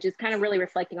wash, and just kind of really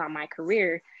reflecting on my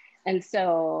career. And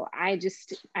so I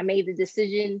made the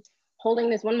decision holding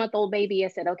this 1-month-old baby, I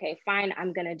said, okay, fine,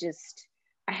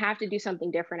 I have to do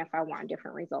something different if I want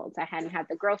different results. I hadn't had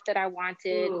the growth that I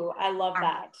wanted. Ooh, I love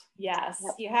that. Yes.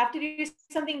 Yep. You have to do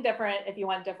something different if you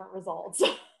want different results.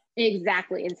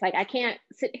 Exactly. It's like, I can't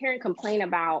sit here and complain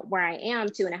about where I am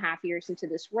 2.5 years into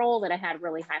this role that I had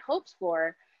really high hopes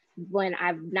for when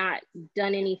I've not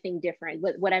done anything different.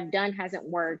 What I've done hasn't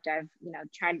worked. I've,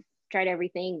 tried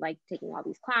everything, like taking all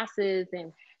these classes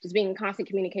and just being in constant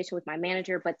communication with my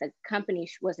manager, but the company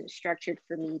wasn't structured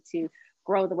for me to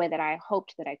grow the way that I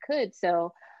hoped that I could.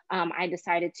 So I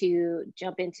decided to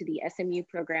jump into the SMU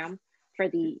program for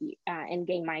and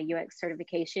gain my UX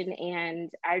certification. And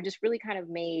I just really kind of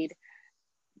made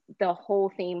the whole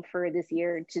theme for this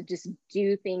year to just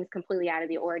do things completely out of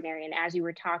the ordinary. And as you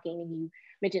were talking and you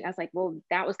mentioned, I was like, well,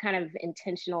 that was kind of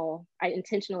intentional. I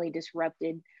intentionally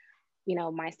disrupted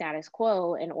my status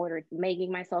quo in order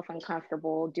making myself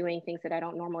uncomfortable, doing things that I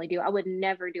don't normally do. I would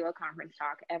never do a conference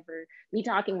talk ever. Me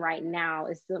talking right now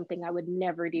is something I would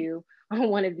never do on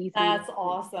one of these That's meetings.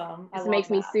 awesome. It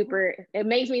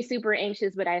makes me super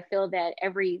anxious, but I feel that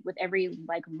with every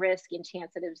like risk and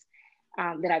chance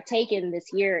that I've taken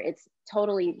this year, it's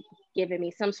totally given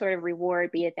me some sort of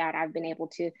reward, be it that I've been able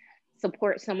to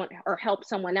support someone or help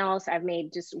someone else. I've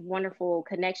made just wonderful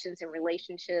connections and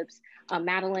relationships.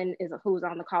 Madeline who's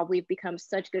on the call. We've become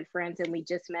such good friends, and we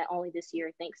just met only this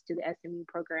year thanks to the SMU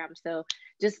program. So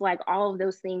just like all of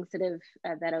those things that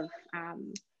have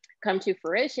come to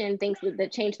fruition, the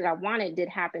change that I wanted did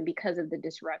happen because of the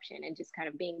disruption and just kind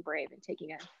of being brave and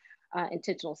taking a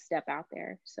intentional step out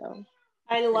there. So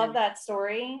I love that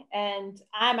story, and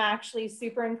I'm actually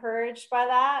super encouraged by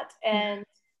that. And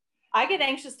I get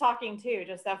anxious talking too,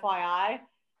 just FYI.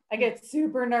 I get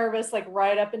super nervous like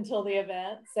right up until the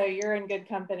event. So you're in good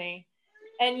company.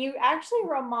 And you actually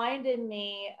reminded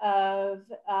me of,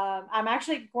 I'm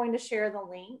actually going to share the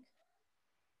link.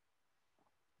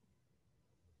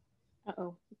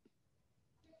 Uh-oh.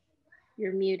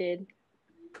 You're muted.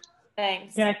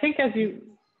 Thanks. Yeah, I think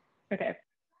okay.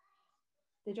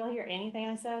 Did y'all hear anything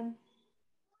I said?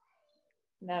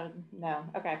 No.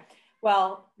 Okay.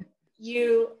 Well,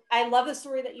 I love the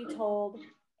story that you told,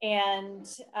 and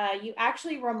you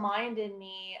actually reminded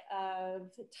me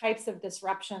of types of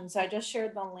disruption. So I just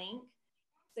shared the link.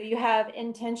 So you have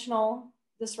intentional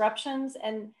disruptions,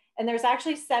 and there's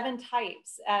actually 7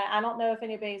 types. I don't know if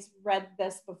anybody's read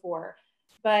this before,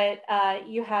 but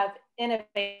you have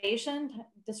innovation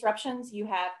disruptions, you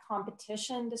have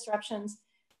competition disruptions,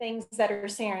 things that are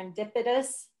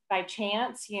serendipitous by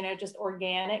chance, just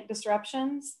organic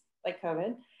disruptions like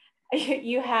COVID.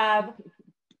 You have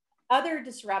other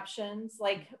disruptions,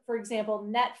 like, for example,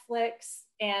 Netflix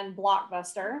and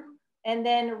Blockbuster, and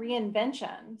then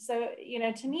reinvention. So,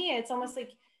 to me, it's almost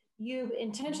like you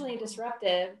intentionally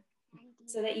disrupted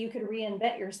so that you could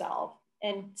reinvent yourself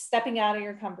and stepping out of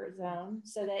your comfort zone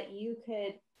so that you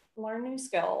could learn new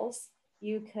skills,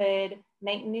 you could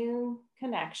make new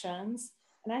connections.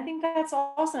 And I think that's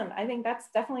awesome. I think that's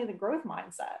definitely the growth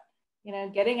mindset.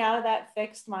 Getting out of that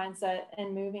fixed mindset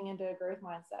and moving into a growth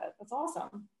mindset. That's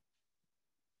awesome.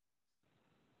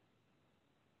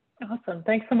 Awesome.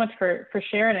 Thanks so much for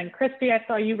sharing. And Christy, I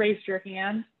saw you raised your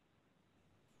hand.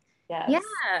 Yes.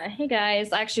 Yeah. Hey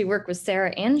guys, I actually work with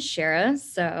Sarah and Shara,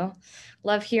 so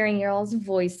love hearing your all's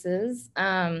voices.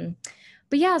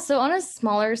 But yeah, so on a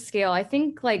smaller scale, I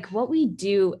think like what we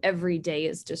do every day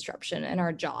is disruption in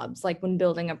our jobs, like when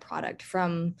building a product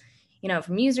from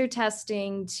user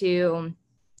testing to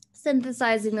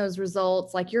synthesizing those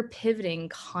results, like you're pivoting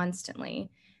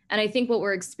constantly. And I think what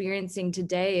we're experiencing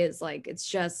today is like,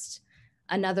 it's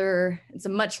a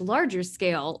much larger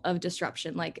scale of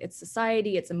disruption. Like it's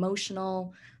society, it's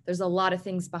emotional, there's a lot of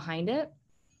things behind it.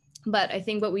 But I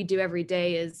think what we do every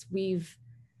day is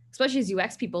especially as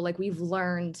UX people, like we've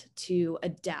learned to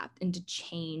adapt and to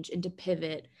change and to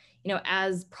pivot,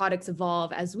 as products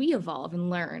evolve, as we evolve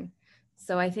and learn.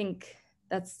 So I think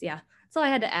that's all I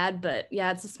had to add, but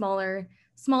yeah, it's a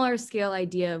smaller scale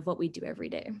idea of what we do every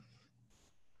day.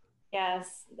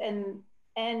 Yes.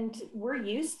 And we're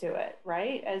used to it,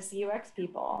 right? As UX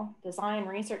people, design,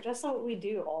 research, that's what we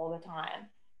do all the time.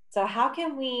 So how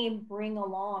can we bring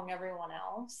along everyone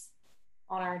else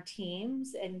on our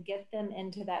teams and get them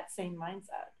into that same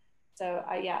mindset? So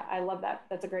I love that.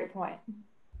 That's a great point.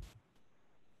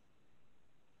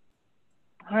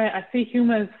 All right, I see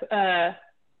Huma's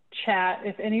chat.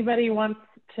 If anybody wants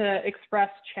to express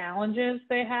challenges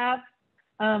they have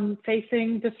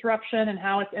facing disruption and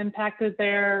how it's impacted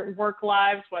their work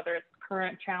lives, whether it's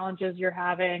current challenges you're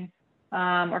having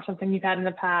or something you've had in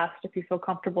the past, if you feel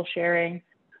comfortable sharing,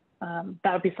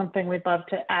 that would be something we'd love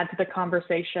to add to the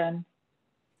conversation.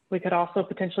 We could also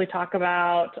potentially talk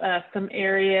about some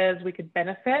areas we could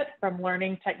benefit from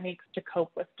learning techniques to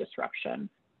cope with disruption.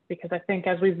 Because I think,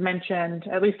 as we've mentioned,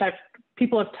 at least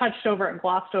people have touched over it and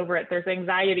glossed over it, there's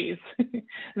anxieties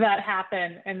that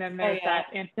happen. And then there's that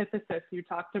antithesis you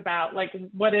talked about, like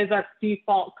what is our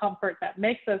default comfort that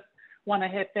makes us want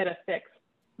to fit a fixed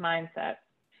mindset?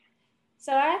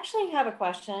 So I actually have a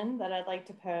question that I'd like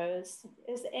to pose.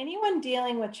 Is anyone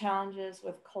dealing with challenges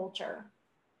with culture?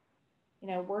 You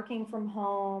know, working from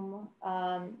home,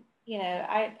 you know,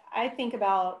 I think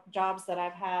about jobs that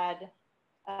I've had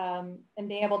and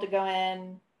being able to go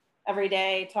in every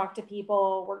day, talk to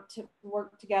people,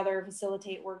 work together,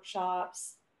 facilitate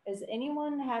workshops. Is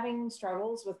anyone having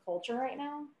struggles with culture right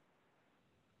now?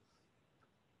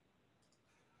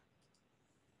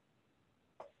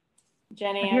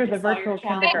 Jenny, I hear the virtual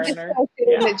kindergartner.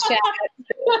 In the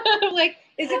chat. Like,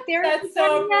 is it there? That's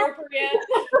so appropriate.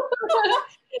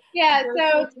 Yeah,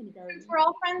 so we're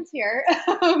all friends here.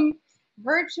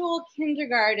 Virtual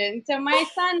kindergarten. So my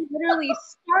son literally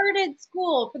started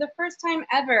school for the first time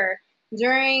ever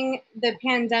during the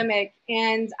pandemic,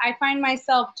 and I find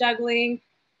myself juggling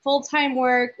full-time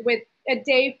work with a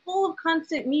day full of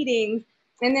constant meetings,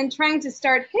 and then trying to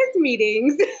start his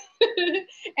meetings.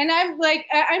 And I'm like,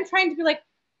 I'm trying to be like,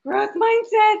 growth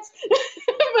mindset,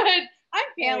 but I'm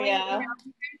failing. You know,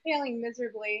 I'm failing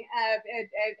miserably at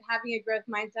having a growth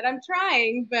mindset. I'm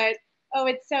trying, but oh,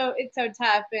 it's so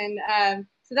tough. And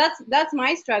so that's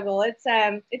my struggle. It's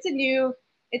a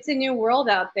new world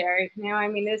out there. You know, I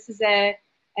mean, this is a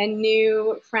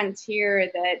new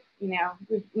frontier that, you know,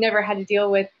 we've never had to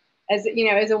deal with as, you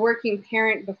know, as a working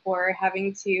parent before,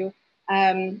 having to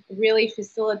really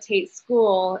facilitate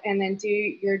school and then do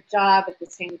your job at the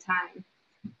same time.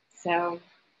 So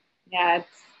yeah,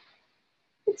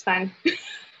 it's fun.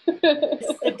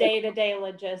 It's the day-to-day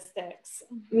logistics.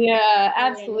 Yeah,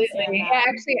 absolutely. Yeah,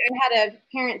 actually, I had a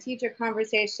parent-teacher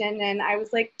conversation, and I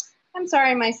was like, I'm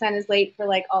sorry my son is late for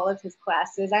like all of his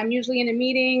classes. I'm usually in a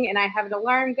meeting and I have an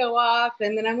alarm go off,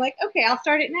 and then I'm like, okay, I'll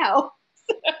start it now.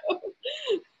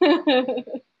 So.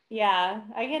 Yeah,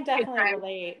 I can definitely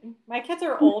relate. My kids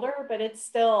are older, but it's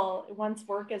still, once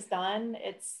work is done,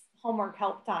 it's homework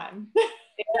help time.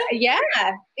 Yeah,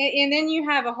 and then you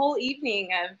have a whole evening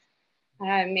of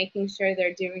making sure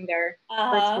they're doing their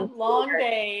long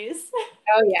days.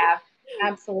 Oh yeah,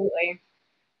 absolutely.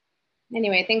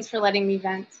 Anyway, thanks for letting me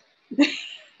vent.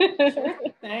 Sure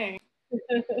thing.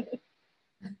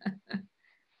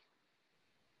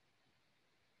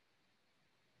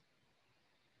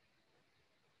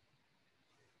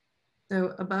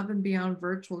 So above and beyond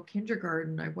virtual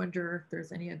kindergarten, I wonder if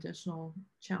there's any additional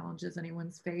challenges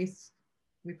anyone's faced.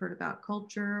 We've heard about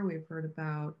culture. We've heard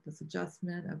about this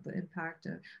adjustment of the impact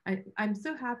of, I'm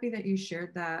so happy that you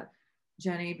shared that,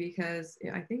 Jenny, because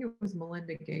I think it was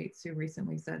Melinda Gates who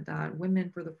recently said that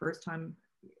women for the first time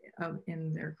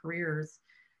in their careers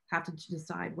have to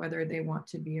decide whether they want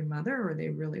to be a mother or they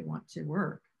really want to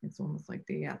work. It's almost like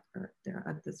they're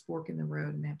at this fork in the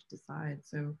road and they have to decide.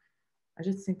 So I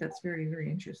just think that's very,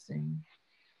 very interesting.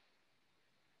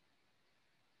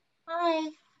 Hi,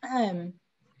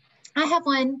 I have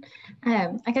one.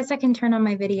 I guess I can turn on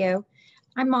my video.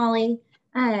 I'm Molly.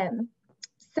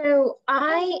 So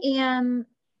I am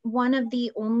one of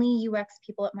the only UX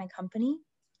people at my company.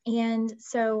 And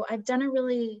so I've done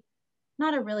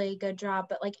not a really good job,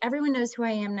 but like everyone knows who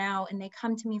I am now and they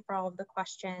come to me for all of the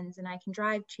questions and I can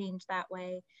drive change that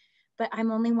way. But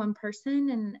I'm only one person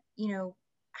and, you know,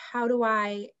 how do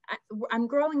I'm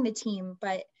growing the team,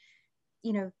 but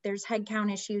you know, there's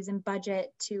headcount issues and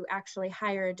budget to actually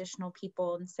hire additional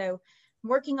people. And so I'm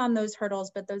working on those hurdles,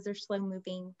 but those are slow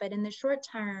moving. But in the short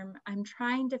term, I'm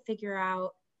trying to figure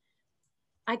out,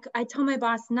 I tell my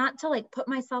boss not to like put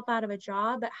myself out of a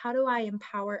job, but how do I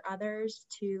empower others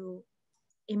to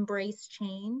embrace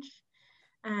change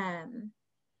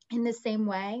in the same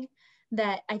way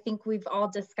that I think we've all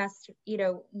discussed, you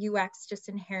know, UX just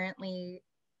inherently,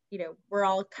 you know, we're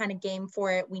all kind of game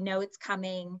for it. We know it's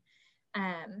coming.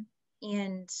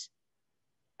 And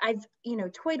I've, you know,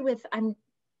 toyed with, I'm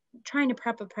trying to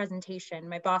prep a presentation.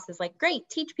 My boss is like, great,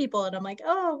 teach people. And I'm like,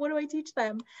 oh, what do I teach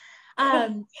them?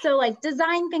 So like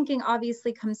design thinking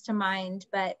obviously comes to mind,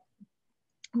 but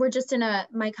we're just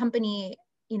my company,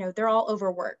 you know, they're all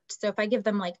overworked. So if I give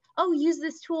them like, oh, use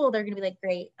this tool, they're going to be like,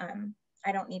 great.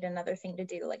 I don't need another thing to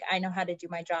do. Like, I know how to do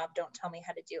my job. Don't tell me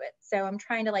how to do it. So I'm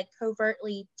trying to like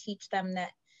covertly teach them that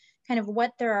kind of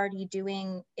what they're already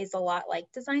doing is a lot like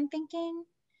design thinking,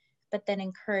 but then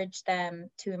encourage them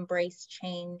to embrace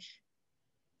change.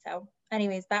 So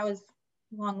anyways, that was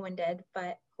long-winded,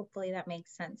 but hopefully that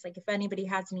makes sense. Like if anybody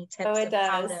has any tips of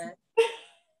how to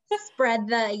spread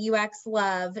the UX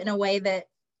love in a way that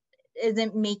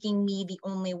isn't making me the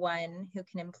only one who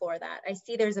can implore that. I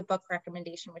see there's a book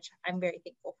recommendation, which I'm very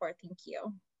thankful for. Thank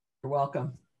you. You're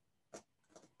welcome.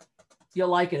 You'll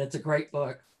like it. It's a great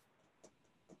book.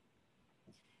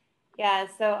 Yeah,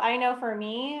 so I know for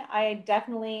me, I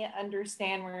definitely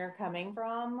understand where you're coming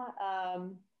from.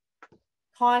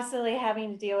 Constantly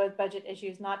having to deal with budget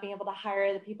issues, not being able to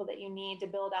hire the people that you need to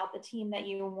build out the team that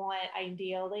you want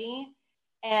ideally.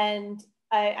 And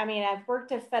I mean, I've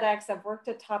worked at FedEx, I've worked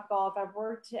at Topgolf, I've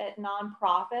worked at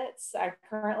nonprofits. I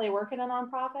currently work in a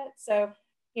nonprofit. So,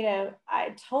 you know,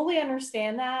 I totally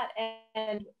understand that.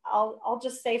 And I'll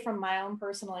just say from my own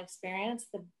personal experience,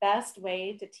 the best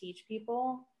way to teach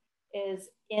people is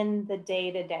in the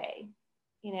day-to-day,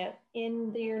 you know,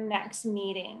 in your next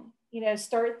meeting, you know,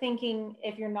 start thinking,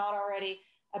 if you're not already,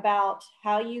 about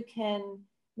how you can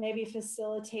maybe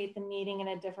facilitate the meeting in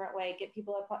a different way, get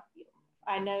people up.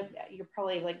 I know you're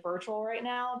probably like virtual right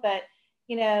now, but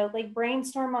you know, like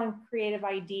brainstorm on creative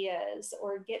ideas,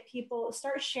 or get people,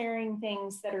 start sharing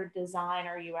things that are design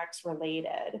or UX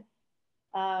related.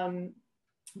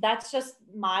 That's just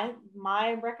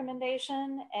my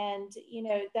recommendation. And you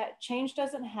know, that change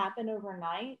doesn't happen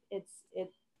overnight.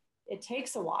 It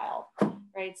takes a while,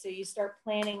 right? So you start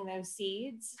planting those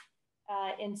seeds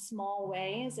in small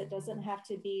ways. It doesn't have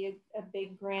to be a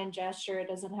big grand gesture. It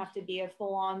doesn't have to be a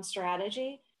full-on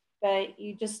strategy, but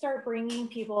you just start bringing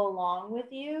people along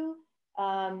with you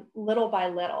little by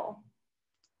little.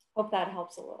 Hope that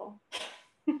helps a little.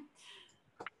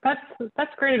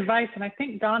 That's great advice. And I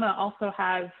think Donna also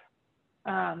has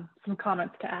some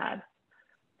comments to add.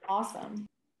 Awesome.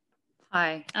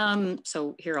 Hi.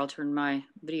 So here, I'll turn my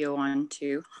video on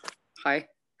too. Hi.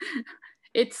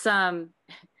 It's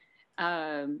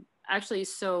actually,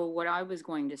 so what I was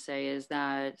going to say is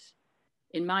that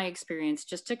in my experience,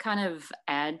 just to kind of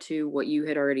add to what you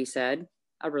had already said,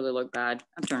 I really look bad.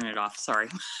 I'm turning it off. Sorry.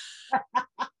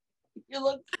 You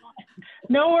look fine.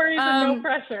 No worries and no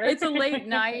pressure. It's a late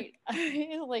night.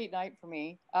 It's a late night for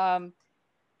me. What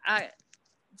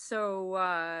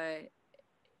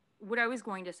I was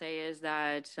going to say is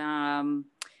that kind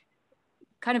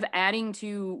of adding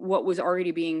to what was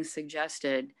already being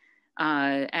suggested,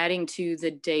 adding to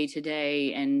the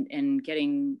day-to-day and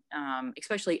getting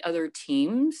especially other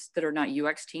teams that are not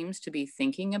UX teams to be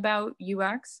thinking about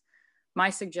UX. My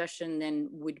suggestion then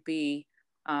would be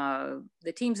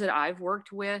the teams that I've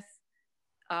worked with,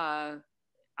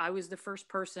 I was the first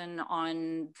person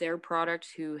on their product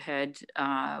who had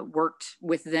worked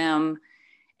with them,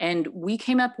 and we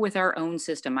came up with our own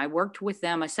system. I worked with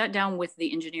them. I sat down with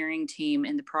the engineering team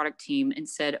and the product team and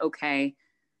said, okay,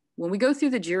 when we go through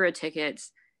the JIRA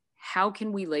tickets, how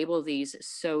can we label these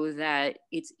so that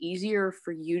it's easier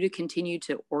for you to continue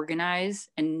to organize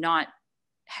and not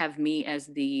have me as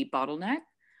the bottleneck?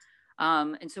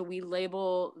 And so we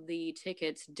label the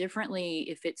tickets differently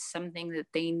if it's something that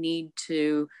they need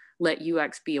to let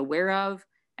UX be aware of,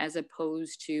 as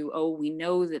opposed to, oh, we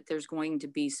know that there's going to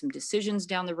be some decisions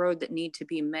down the road that need to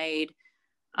be made.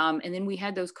 And then we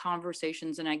had those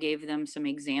conversations, and I gave them some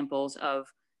examples of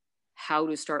how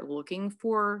to start looking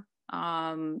for,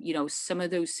 you know, some of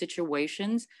those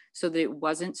situations so that it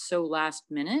wasn't so last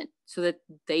minute, so that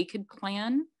they could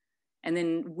plan and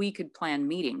then we could plan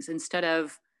meetings instead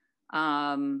of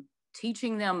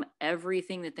teaching them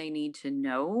everything that they need to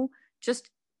know,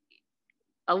 just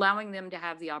allowing them to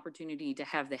have the opportunity to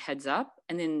have the heads up,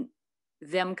 and then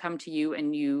them come to you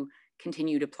and you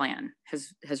continue to plan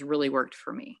has really worked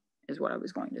for me, is what I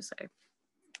was going to say.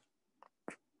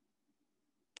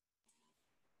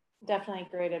 Definitely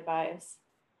great advice.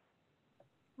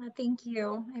 Thank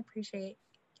you. I appreciate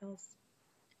it.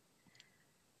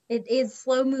 It is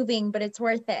slow moving, but it's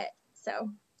worth it. So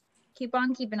keep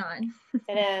on keeping on.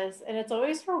 It is. And it's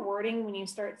always rewarding when you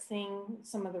start seeing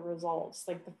some of the results,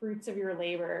 like the fruits of your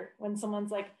labor. When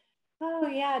someone's like, oh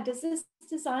yeah, does this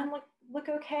design look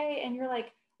okay? And you're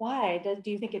like, why?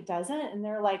 Do you think it doesn't? And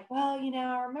they're like, well, you know,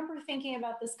 I remember thinking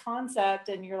about this concept.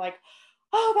 And you're like,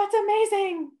 oh, that's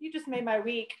amazing. You just made my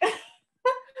week.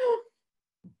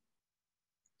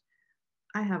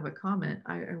 I have a comment.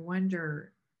 I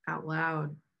wonder out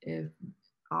loud if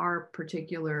our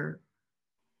particular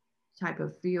type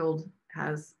of field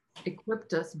has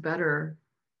equipped us better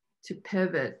to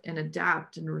pivot and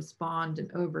adapt and respond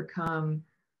and overcome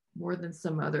more than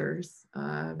some others,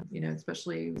 you know,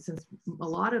 especially since a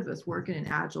lot of us work in an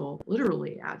agile,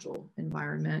 literally agile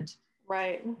environment.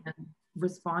 Right. And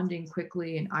responding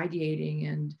quickly and ideating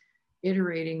and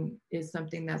iterating is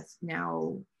something that's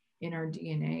now in our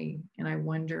DNA. And I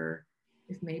wonder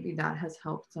if maybe that has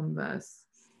helped some of us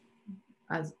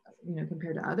as you know,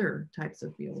 compared to other types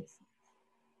of fields.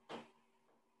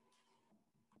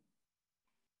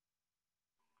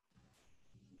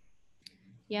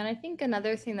 Yeah, and I think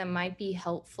another thing that might be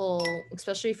helpful,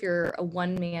 especially if you're a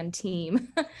one-man team,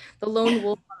 the lone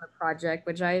wolf on the project,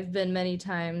 which I've been many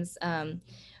times.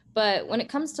 But when it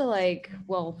comes to like,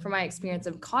 well, from my experience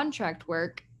of contract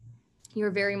work, you're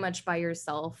very much by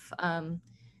yourself.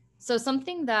 So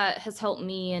something that has helped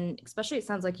me, and especially it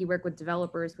sounds like you work with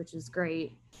developers, which is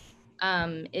great,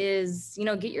 is, you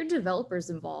know, get your developers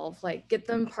involved, like get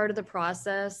them part of the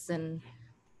process, and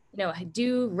you know,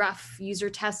 do rough user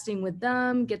testing with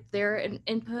them, get their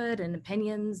input and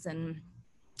opinions. And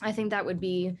I think that would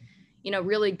be, you know,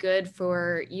 really good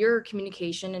for your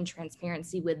communication and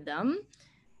transparency with them.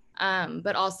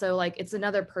 But also like it's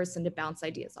another person to bounce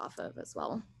ideas off of as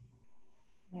well.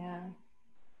 Yeah.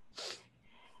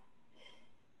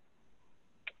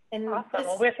 And awesome.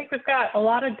 Well, I think we've got a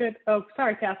lot of good. Oh,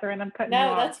 sorry, Kathryn, I'm cutting you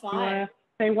off. No, that's fine. You want to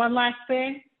say one last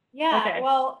thing? Yeah. Okay.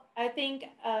 Well, I think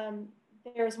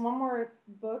there's one more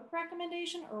book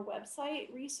recommendation or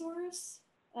website resource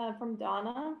from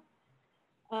Donna.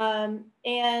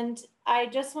 And I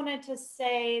just wanted to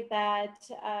say that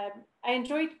I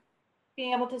enjoyed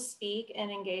being able to speak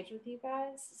and engage with you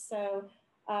guys. So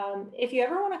if you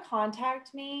ever want to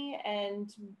contact me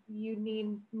and you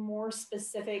need more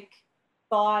specific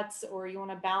thoughts, or you want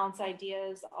to bounce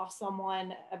ideas off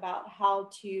someone about how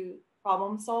to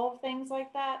problem solve things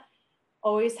like that,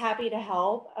 always happy to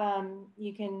help.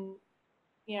 You can,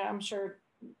 you know, I'm sure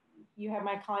you have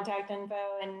my contact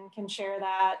info and can share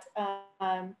that.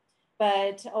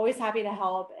 But always happy to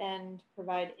help and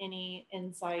provide any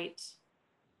insight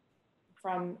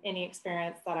from any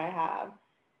experience that I have.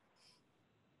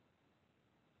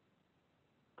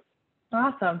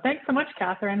 Awesome. Thanks so much,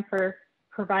 Kathryn, for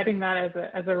providing that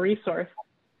as a resource.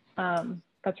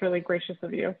 That's really gracious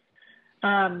of you.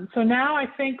 So now I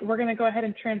think we're going to go ahead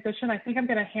and transition. I think I'm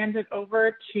going to hand it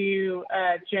over to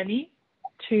Jenny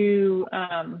to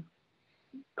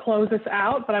close us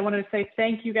out. But I wanted to say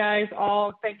thank you guys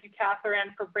all. Thank you,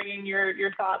 Kathryn, for bringing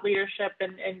your thought leadership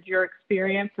and your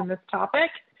experience in this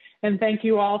topic. And thank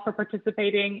you all for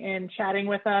participating and chatting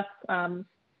with us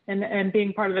and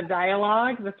being part of the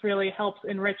dialogue. This really helps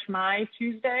enrich my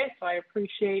Tuesday. So I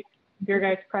appreciate your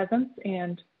guys' presence.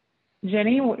 And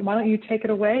Jenny, why don't you take it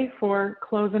away for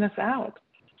closing us out?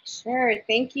 Sure.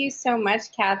 Thank you so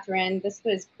much, Kathryn. This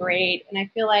was great. And I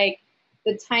feel like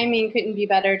the timing couldn't be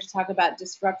better to talk about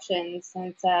disruption,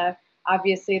 since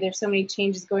obviously there's so many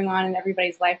changes going on in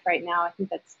everybody's life right now. I think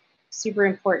that's super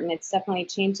important. It's definitely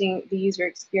changing the user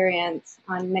experience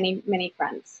on many, many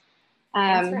fronts.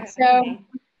 And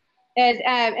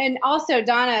also,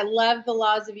 Donna, love the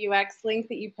Laws of UX link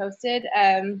that you posted.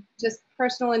 Just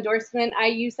personal endorsement. I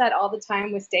use that all the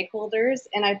time with stakeholders,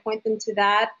 and I point them to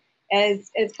that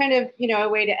as kind of, you know, a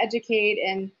way to educate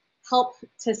and help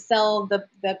to sell the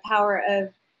power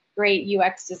of great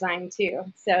UX design too.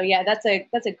 So yeah, that's a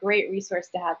great resource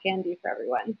to have handy for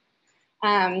everyone.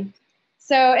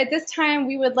 So at this time,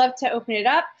 we would love to open it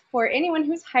up for anyone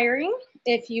who's hiring.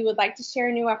 If you would like to share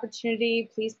a new opportunity,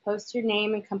 please post your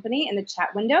name and company in the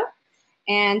chat window,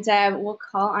 and we'll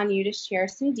call on you to share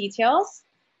some details.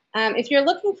 If you're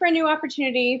looking for a new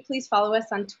opportunity, please follow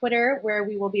us on Twitter, where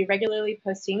we will be regularly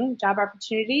posting job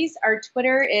opportunities. Our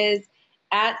Twitter is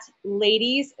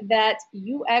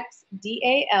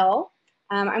 @ladiesthatUXDAL.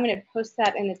 I'm going to post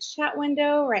that in the chat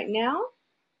window right now.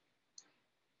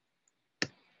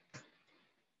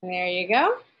 There you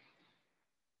go.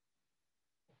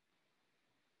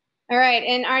 All right,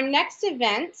 and our next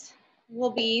event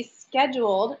will be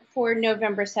scheduled for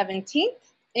November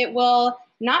 17th. It will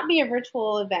not be a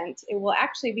virtual event. It will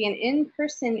actually be an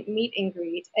in-person meet and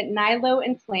greet at Nilo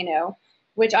in Plano,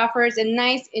 which offers a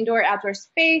nice indoor-outdoor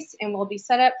space and will be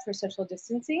set up for social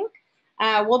distancing.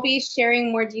 We'll be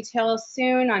sharing more details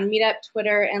soon on Meetup,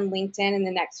 Twitter, and LinkedIn in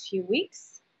the next few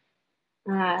weeks.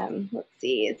 Let's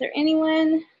see, is there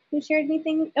anyone who shared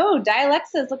anything? Oh,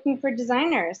 Dialexa is looking for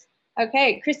designers.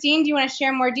 Okay, Christine, do you want to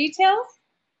share more details?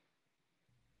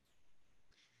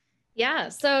 Yeah,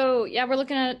 so yeah, we're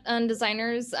looking at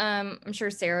designers. I'm sure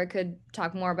Sarah could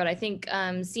talk more, but I think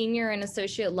senior and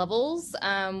associate levels,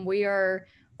 we are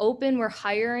open, we're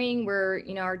hiring,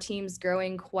 our team's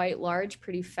growing quite large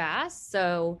pretty fast.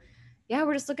 So yeah,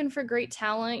 we're just looking for great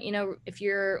talent. You know, if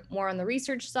you're more on the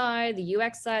research side, the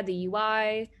UX side, the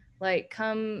UI, like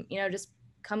come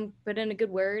put in a good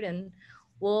word and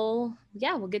we'll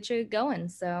get you going.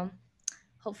 So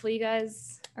hopefully you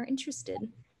guys are interested.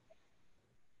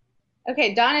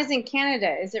 Okay, Donna's in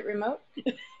Canada. Is it remote?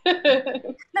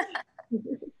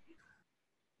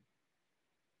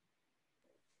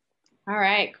 All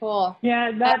right, cool.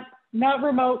 Yeah, not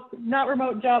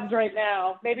remote jobs right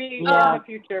now. Maybe in the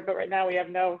future, but right now we have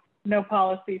no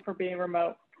policy for being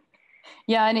remote.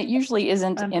 Yeah, and it usually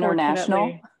isn't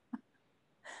international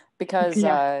because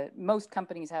most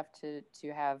companies have to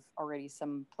have already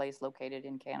some place located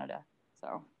in Canada.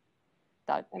 So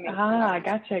that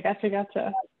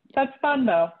gotcha. That's fun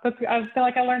though. I feel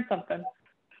like I learned something.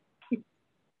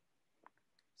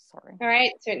 Sorry. All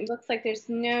right, so it looks like there's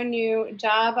no new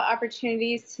job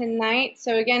opportunities tonight.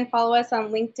 So again, follow us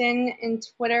on LinkedIn and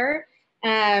Twitter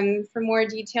for more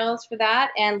details for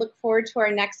that, and look forward to our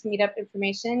next meetup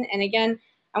information. And again,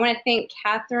 I want to thank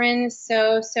Kathryn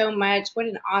so much. What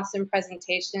an awesome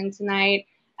presentation tonight,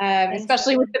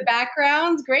 especially with the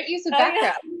backgrounds. Great use of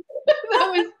background.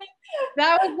 Yeah.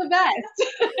 that was the best.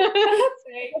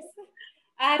 Thanks.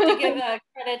 I have to give a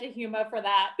credit to Huma for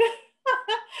that.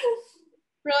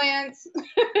 Brilliant.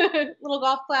 Little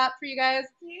golf clap for you guys.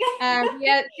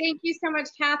 Yeah, thank you so much,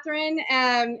 Kathryn.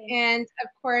 And of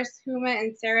course, Huma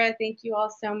and Sarah, thank you all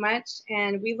so much.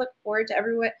 And we look forward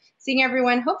to seeing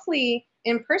everyone, hopefully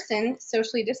in person,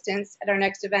 socially distanced at our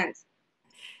next event.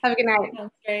 Have a good night.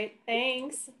 Sounds great.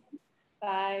 Thanks.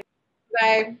 Bye.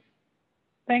 Bye.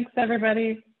 Thanks,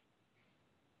 everybody.